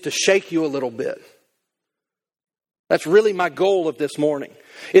goal is to shake you a little bit. That's really my goal of this morning,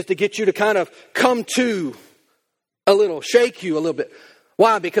 is to get you to kind of come to a little, shake you a little bit.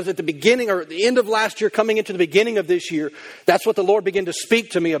 Why? Because at the beginning or at the end of last year, coming into the beginning of this year, that's what the Lord began to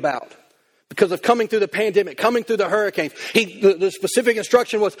speak to me about. Because of coming through the pandemic, coming through the hurricanes. The specific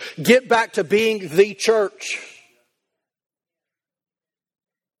instruction was, get back to being the church.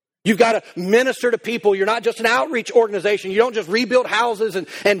 You've got to minister to people. You're not just an outreach organization. You don't just rebuild houses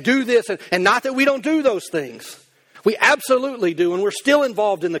and do this. And not that we don't do those things. We absolutely do, and we're still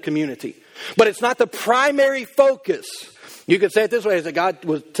involved in the community. But it's not the primary focus. You could say it this way, is that God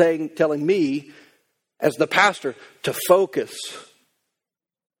was telling me, as the pastor, to focus.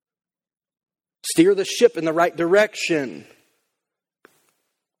 Steer the ship in the right direction.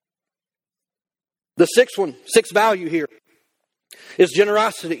 The sixth value here is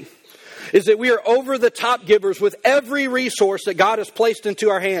generosity. Is that we are over the top givers with every resource that God has placed into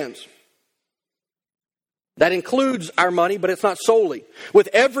our hands. That includes our money, but it's not solely. With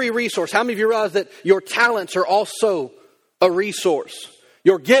every resource. How many of you realize that your talents are also a resource?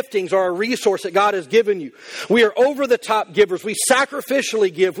 Your giftings are a resource that God has given you. We are over the top givers. We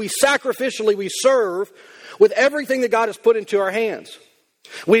sacrificially give. We serve with everything that God has put into our hands.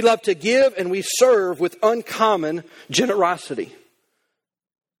 We love to give and we serve with uncommon generosity.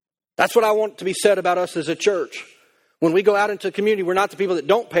 That's what I want to be said about us as a church. When we go out into the community, we're not the people that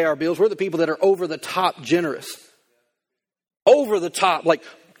don't pay our bills. We're the people that are over the top generous. Over the top, like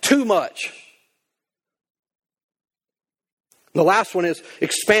too much. The last one is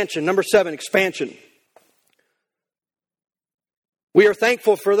expansion. Number 7, expansion. We are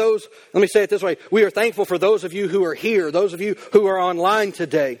thankful for those, let me say it this way. We are thankful for those of you who are here, those of you who are online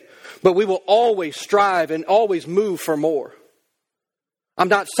today. But we will always strive and always move for more. I'm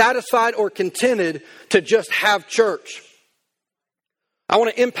not satisfied or contented to just have church. I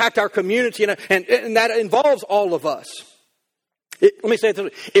want to impact our community, and that involves all of us. Let me say it this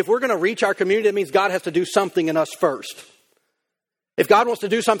way. If we're going to reach our community, it means God has to do something in us first. If God wants to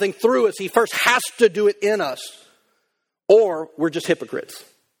do something through us, He first has to do it in us. Or we're just hypocrites.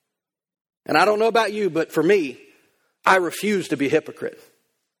 And I don't know about you, but for me, I refuse to be a hypocrite.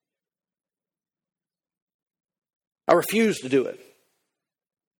 I refuse to do it.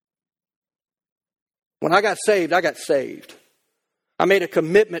 When I got saved, I got saved. I made a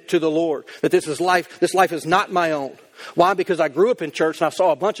commitment to the Lord that this life is not my own. Why? Because I grew up in church and I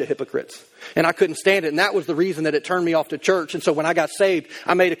saw a bunch of hypocrites. And I couldn't stand it. And that was the reason that it turned me off to church. And so when I got saved,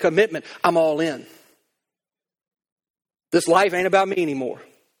 I made a commitment. I'm all in. This life ain't about me anymore.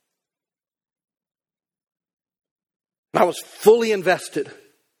 I was fully invested.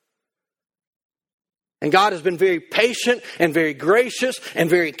 And God has been very patient and very gracious and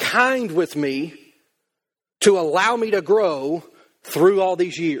very kind with me to allow me to grow through all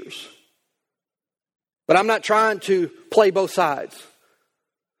these years. But I'm not trying to play both sides.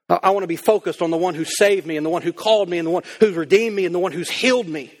 I want to be focused on the one who saved me and the one who called me and the one who's redeemed me and the one who's healed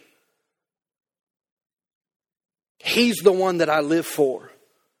me. He's the one that I live for.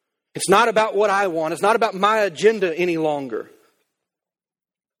 It's not about what I want. It's not about my agenda any longer.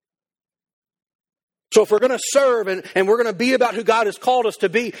 So if we're going to serve and we're going to be about who God has called us to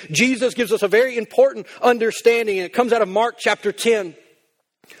be, Jesus gives us a very important understanding, and it comes out of Mark chapter 10.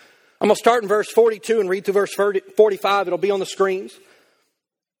 I'm going to start in verse 42 and read through verse 45. It'll be on the screens.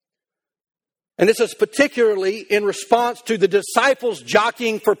 And this is particularly in response to the disciples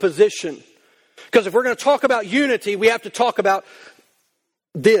jockeying for position. Because if we're going to talk about unity, we have to talk about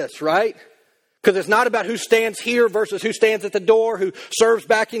this, right? Because it's not about who stands here versus who stands at the door, who serves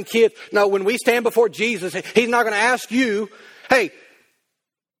back in kids. No, when we stand before Jesus, He's not going to ask you, hey,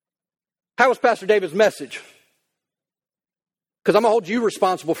 how was Pastor David's message? Because I'm going to hold you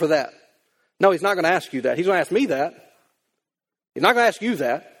responsible for that. No, He's not going to ask you that. He's going to ask me that. He's not going to ask you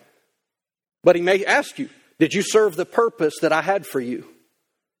that. But He may ask you, did you serve the purpose that I had for you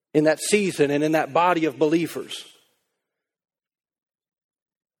in that season and in that body of believers?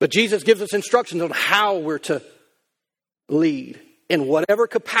 But Jesus gives us instructions on how we're to lead in whatever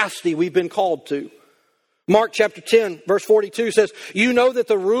capacity we've been called to. Mark chapter 10, verse 42 says, you know that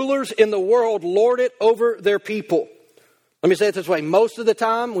the rulers in the world lord it over their people. Let me say it this way. Most of the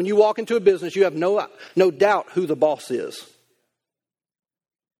time when you walk into a business, you have no doubt who the boss is.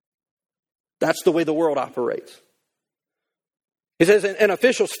 That's the way the world operates. He says, and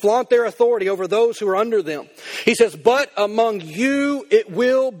officials flaunt their authority over those who are under them. He says, but among you it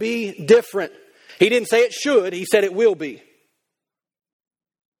will be different. He didn't say it should, He said it will be.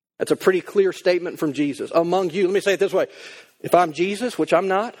 That's a pretty clear statement from Jesus. Among you, let me say it this way. If I'm Jesus, which I'm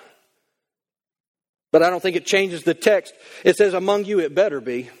not, but I don't think it changes the text. It says among you it better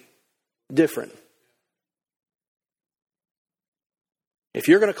be different. If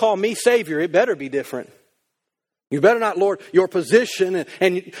you're going to call me Savior, it better be different. You better not lord your position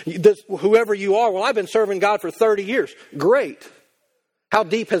and whoever you are. Well, I've been serving God for 30 years. Great. How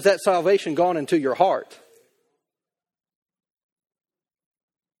deep has that salvation gone into your heart?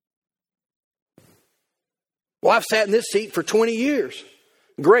 Well, I've sat in this seat for 20 years.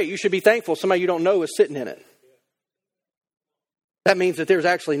 Great. You should be thankful somebody you don't know is sitting in it. That means that there's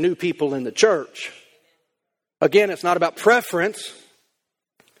actually new people in the church. Again, it's not about preference.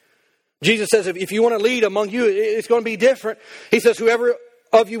 Jesus says, if you want to lead among you, it's going to be different. He says, whoever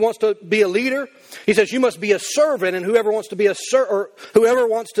of you wants to be a leader, He says, you must be a servant, and whoever wants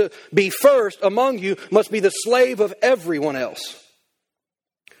to be first among you must be the slave of everyone else.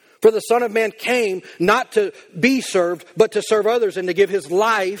 For the Son of Man came not to be served, but to serve others and to give His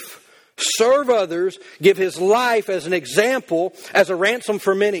life, serve others, give His life as an example, as a ransom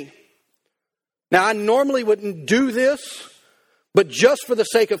for many. Now, I normally wouldn't do this, but just for the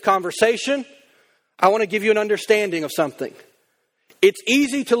sake of conversation, I want to give you an understanding of something. It's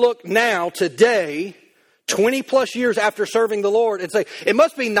easy to look now, today, 20 plus years after serving the Lord, and say, it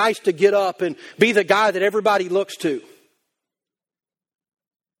must be nice to get up and be the guy that everybody looks to.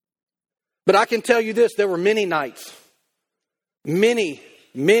 But I can tell you this, there were many nights, many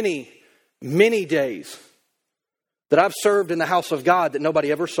days that I've served in the house of God that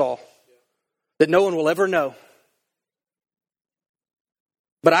nobody ever saw, that no one will ever know.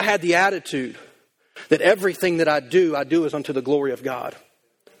 But I had the attitude that everything that I do is unto the glory of God.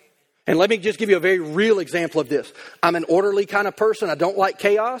 And let me just give you a very real example of this. I'm an orderly kind of person. I don't like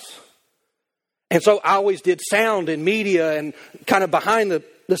chaos. And so I always did sound and media and kind of behind the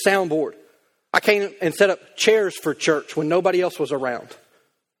soundboard. I came and set up chairs for church when nobody else was around.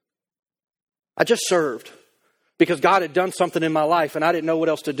 I just served because God had done something in my life and I didn't know what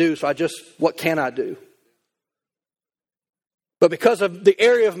else to do. So what can I do? But because of the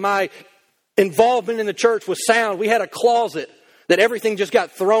area of my involvement in the church was sound, we had a closet that everything just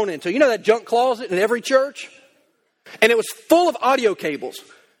got thrown into. You know that junk closet in every church? And it was full of audio cables.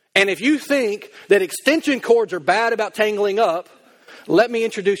 And if you think that extension cords are bad about tangling up, let me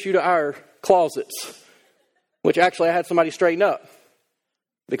introduce you to our closets, which actually I had somebody straighten up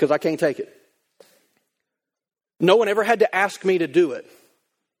because I can't take it. No one ever had to ask me to do it.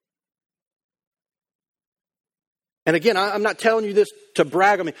 And again, I'm not telling you this to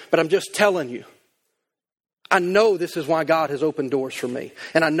brag on me, but I'm just telling you. I know this is why God has opened doors for me.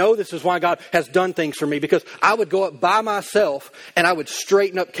 And I know this is why God has done things for me, because I would go up by myself and I would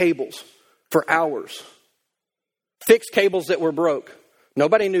straighten up cables for hours. Fix cables that were broke.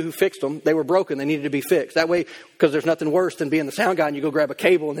 Nobody knew who fixed them. They were broken. They needed to be fixed. That way, because there's nothing worse than being the sound guy and you go grab a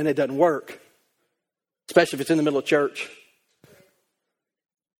cable and then it doesn't work. Especially if it's in the middle of church.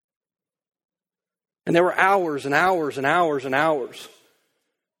 And there were hours and hours and hours and hours.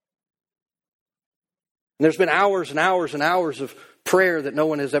 And there's been hours and hours and hours of prayer that no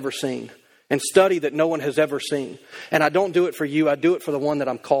one has ever seen. And study that no one has ever seen. And I don't do it for you. I do it for the one that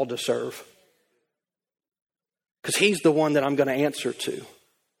I'm called to serve. Because he's the one that I'm going to answer to.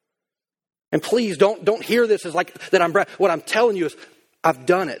 And please don't hear this as like that what I'm telling you is I've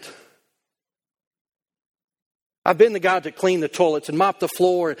done it. I've been the guy to clean the toilets and mop the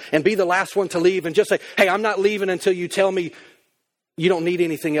floor and be the last one to leave and just say, hey, I'm not leaving until you tell me you don't need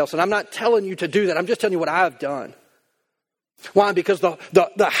anything else. And I'm not telling you to do that. I'm just telling you what I've done. Why? Because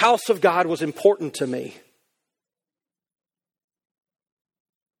the house of God was important to me.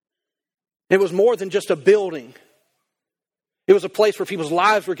 It was more than just a building. It was a place where people's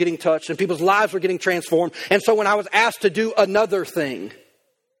lives were getting touched and people's lives were getting transformed. And so when I was asked to do another thing,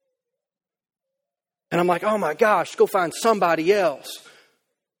 and I'm like, oh my gosh, go find somebody else.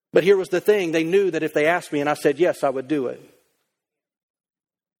 But here was the thing. They knew that if they asked me and I said yes, I would do it.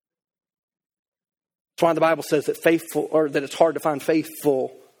 That's why the Bible says that that it's hard to find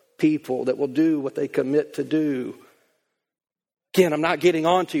faithful people that will do what they commit to do. Again, I'm not getting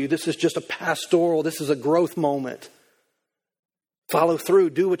on to you. This is just a pastoral. This is a growth moment. Follow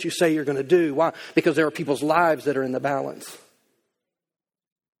through. Do what you say you're going to do. Why? Because there are people's lives that are in the balance.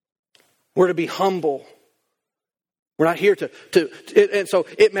 We're to be humble. We're not here and so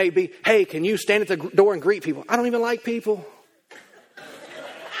it may be, hey, can you stand at the door and greet people? I don't even like people.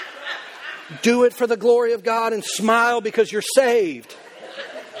 Do it for the glory of God and smile because you're saved.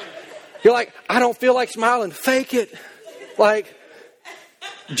 You're like, I don't feel like smiling. Fake it. Like,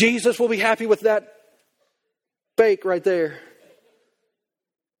 Jesus will be happy with that fake right there.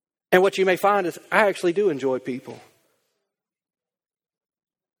 And what you may find is, I actually do enjoy people.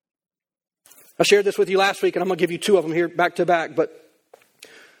 I shared this with you last week, and I'm going to give you two of them here back to back. But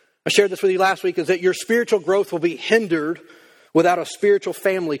I shared this with you last week, is that your spiritual growth will be hindered without a spiritual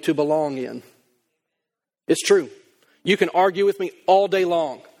family to belong in. It's true. You can argue with me all day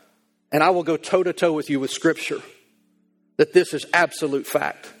long, and I will go toe-to-toe with you with Scripture, that this is absolute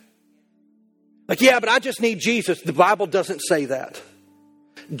fact. Like, yeah, but I just need Jesus. The Bible doesn't say that.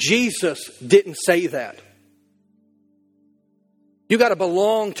 Jesus didn't say that. You got to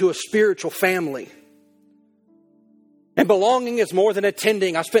belong to a spiritual family. And belonging is more than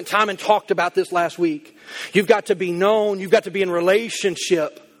attending. I spent time and talked about this last week. You've got to be known. You've got to be in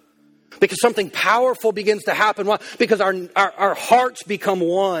relationship. Because something powerful begins to happen. Why? Because our hearts become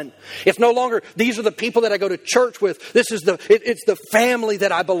one. It's no longer, these are the people that I go to church with. It's the family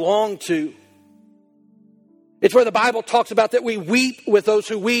that I belong to. It's where the Bible talks about that we weep with those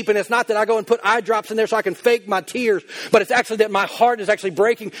who weep. And it's not that I go and put eye drops in there so I can fake my tears. But it's actually that my heart is actually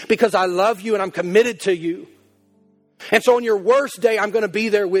breaking because I love you and I'm committed to you. And so on your worst day, I'm going to be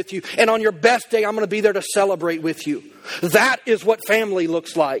there with you. And on your best day, I'm going to be there to celebrate with you. That is what family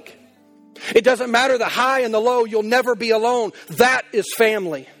looks like. It doesn't matter the high and the low. You'll never be alone. That is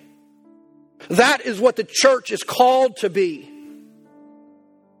family. That is what the church is called to be.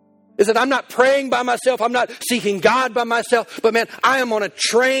 is that I'm not praying by myself. I'm not seeking God by myself. But man, I am on a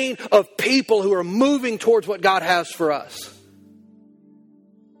train of people who are moving towards what God has for us.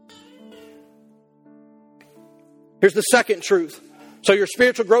 Here's the second truth. So your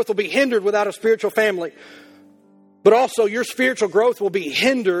spiritual growth will be hindered without a spiritual family. But also your spiritual growth will be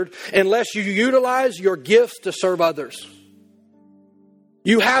hindered unless you utilize your gifts to serve others.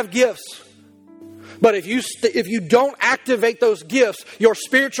 You have gifts. But if you don't activate those gifts, your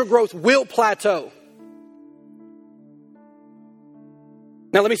spiritual growth will plateau.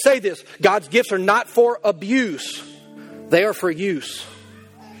 Now let me say this. God's gifts are not for abuse. They are for use.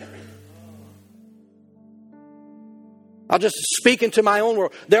 I'll just speak into my own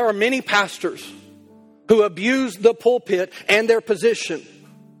world. There are many pastors who abuse the pulpit and their position.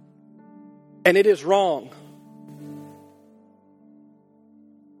 And it is wrong.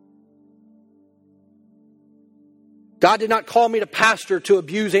 God did not call me to pastor to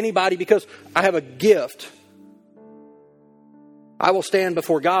abuse anybody because I have a gift. I will stand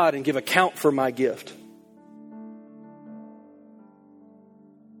before God and give account for my gift.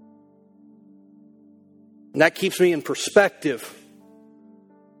 And that keeps me in perspective.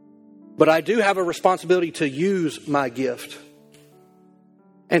 But I do have a responsibility to use my gift.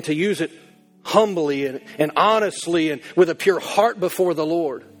 And to use it humbly and honestly and with a pure heart before the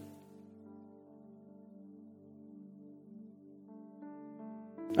Lord.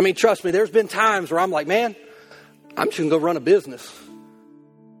 I mean, trust me, there's been times where I'm like, man, I'm just going to go run a business.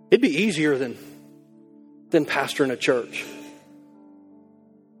 It'd be easier than pastoring a church.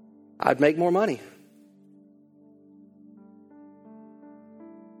 I'd make more money.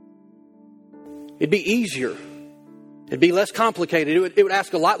 It'd be easier. It'd be less complicated. It would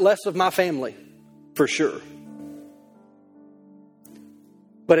ask a lot less of my family, for sure.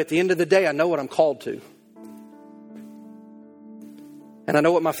 But at the end of the day, I know what I'm called to. And I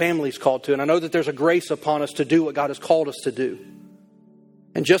know what my family's called to. And I know that there's a grace upon us to do what God has called us to do.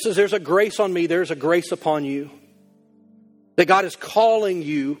 And just as there's a grace on me, there's a grace upon you. That God is calling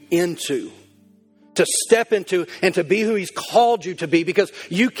you into. To step into and to be who He's called you to be. Because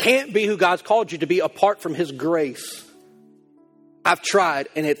you can't be who God's called you to be apart from His grace. I've tried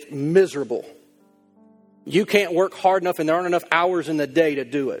and it's miserable. You can't work hard enough and there aren't enough hours in the day to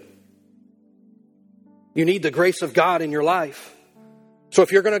do it. You need the grace of God in your life. So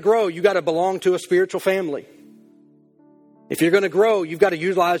if you're going to grow, you got to belong to a spiritual family. If you're going to grow, you've got to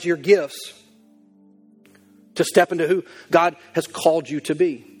utilize your gifts to step into who God has called you to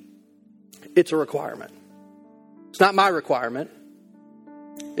be. It's a requirement. It's not my requirement.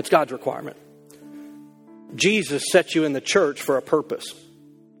 It's God's requirement. Jesus set you in the church for a purpose.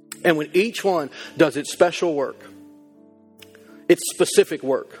 And when each one does its special work, its specific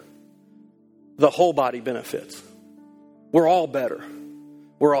work, the whole body benefits. We're all better.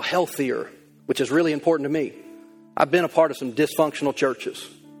 We're all healthier, which is really important to me. I've been a part of some dysfunctional churches.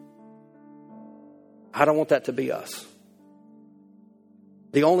 I don't want that to be us.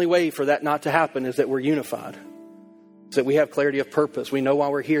 The only way for that not to happen is that we're unified. Is that we have clarity of purpose. We know why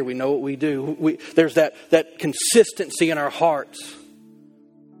we're here. We know what we do. There's that consistency in our hearts.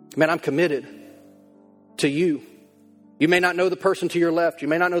 Man, I'm committed to you. You may not know the person to your left. You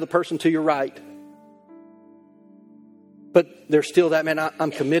may not know the person to your right. But there's still that, man,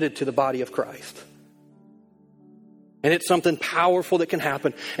 I'm committed to the body of Christ. And it's something powerful that can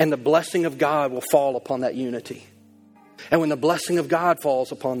happen. And the blessing of God will fall upon that unity. And when the blessing of God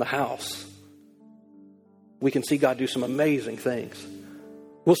falls upon the house, we can see God do some amazing things.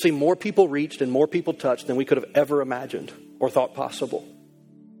 We'll see more people reached and more people touched than we could have ever imagined or thought possible.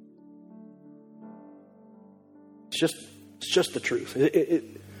 It's just the truth.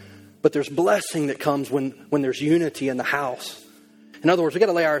 But there's blessing that comes when there's unity in the house. In other words, we've got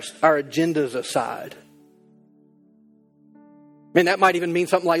to lay our agendas aside. Man, that might even mean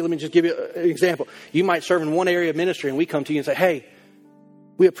something like, let me just give you an example. You might serve in one area of ministry and we come to you and say, hey,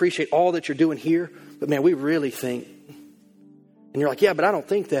 we appreciate all that you're doing here, but man, we really think. And you're like, yeah, but I don't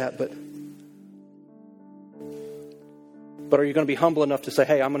think that. But are you going to be humble enough to say,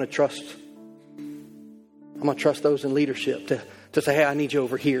 hey, I'm going to trust those in leadership to say, hey, I need you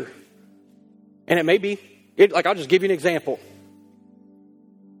over here. And it may be, I'll just give you an example.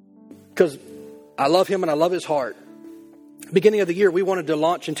 Because I love him and I love his heart. Beginning of the year, we wanted to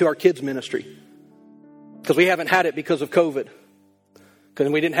launch into our kids ministry. Because we haven't had it because of COVID. Because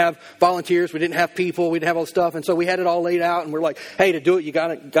we didn't have volunteers, we didn't have people, we didn't have all the stuff. And so we had it all laid out and we're like, hey, to do it, you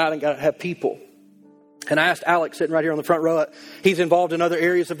gotta have people. And I asked Alex, sitting right here on the front row, he's involved in other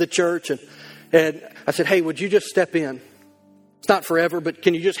areas of the church. And I said, hey, would you just step in? It's not forever, but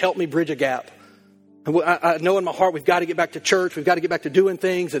can you just help me bridge a gap? I know in my heart we've got to get back to church. We've got to get back to doing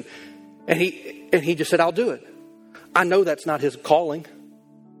things. And he just said, I'll do it. I know that's not his calling.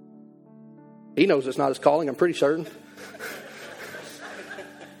 He knows it's not his calling, I'm pretty certain.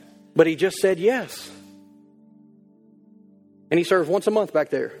 But he just said yes. And he serves once a month back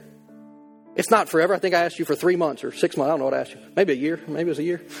there. It's not forever. I think I asked you for 3 months or 6 months. I don't know what I asked you. Maybe a year. Maybe it was a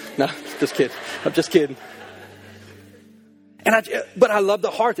year. No, just kidding. I'm just kidding. But I love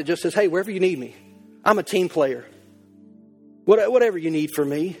the heart that just says, hey, wherever you need me, I'm a team player. Whatever you need from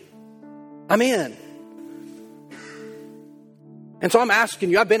me, I'm in. And so I'm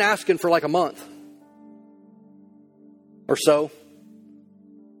asking you, I've been asking for like a month or so.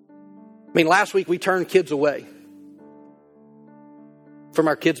 I mean, last week we turned kids away from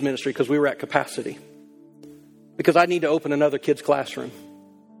our kids ministry because we were at capacity. Because I need to open another kids classroom.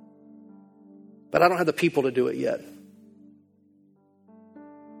 But I don't have the people to do it yet.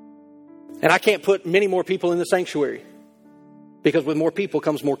 And I can't put many more people in the sanctuary. Because with more people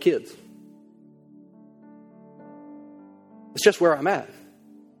comes more kids. It's just where I'm at.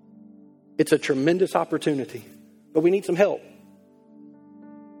 It's a tremendous opportunity. But we need some help.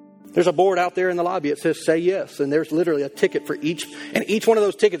 There's a board out there in the lobby that says say yes. And there's literally a ticket for each. And each one of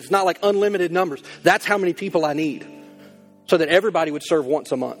those tickets is not like unlimited numbers. That's how many people I need. So that everybody would serve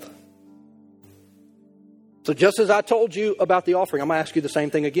once a month. So just as I told you about the offering, I'm going to ask you the same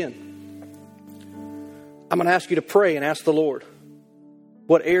thing again. I'm going to ask you to pray and ask the Lord,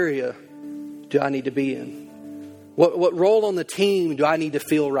 what area do I need to be in? What role on the team do I need to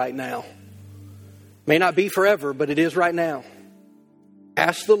fill right now? May not be forever, but it is right now.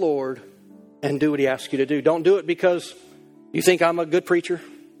 Ask the Lord and do what He asks you to do. Don't do it because you think I'm a good preacher.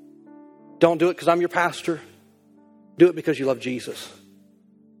 Don't do it because I'm your pastor. Do it because you love Jesus.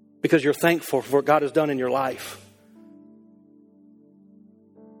 Because you're thankful for what God has done in your life.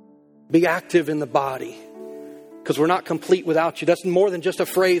 Be active in the body. Because we're not complete without you. That's more than just a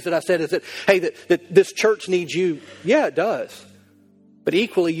phrase that I said. Is that, hey, that this church needs you. Yeah, it does. But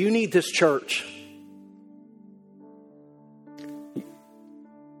equally, you need this church.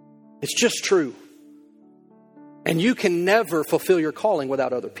 It's just true. And you can never fulfill your calling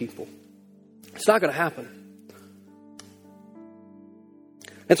without other people. It's not going to happen.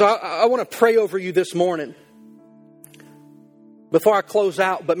 And so I want to pray over you this morning. Before I close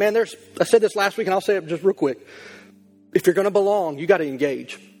out. But man, I said this last week and I'll say it just real quick. If you're going to belong, you got to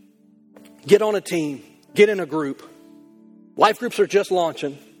engage. Get on a team. Get in a group. Life groups are just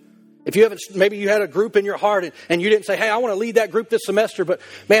launching. If you haven't, maybe you had a group in your heart and you didn't say, hey, I want to lead that group this semester. But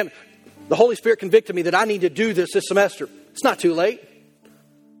man, the Holy Spirit convicted me that I need to do this semester. It's not too late.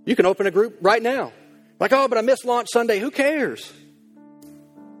 You can open a group right now. Like, oh, but I missed launch Sunday. Who cares?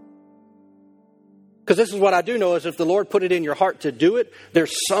 Because this is what I do know is if the Lord put it in your heart to do it,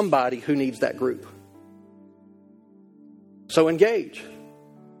 there's somebody who needs that group. So engage.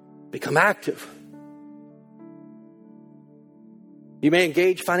 Become active. You may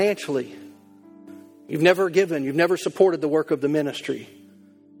engage financially. You've never given. You've never supported the work of the ministry.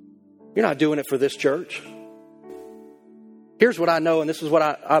 You're not doing it for this church. Here's what I know, and this is what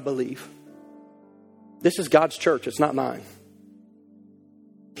I believe. This is God's church. It's not mine.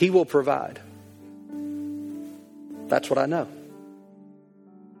 He will provide. That's what I know.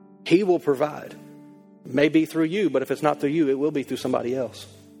 He will provide. It may be through you, but if it's not through you, it will be through somebody else.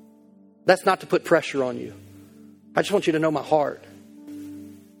 That's not to put pressure on you. I just want you to know my heart. I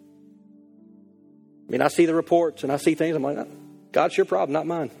mean, I see the reports and I see things. I'm like, God's your problem, not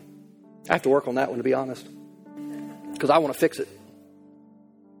mine. I have to work on that one, to be honest. Because I want to fix it.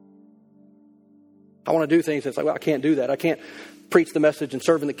 I want to do things that's like, well, I can't do that. I can't preach the message and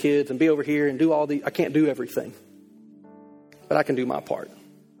serving the kids and be over here and do all the. I can't do everything. But I can do my part.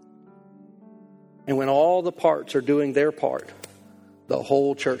 And when all the parts are doing their part, the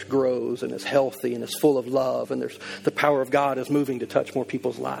whole church grows and is healthy and is full of love. And there's the power of God is moving to touch more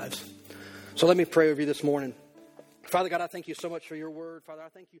people's lives. So let me pray over you this morning. Father God, I thank you so much for your word. Father, I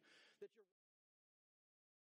thank you.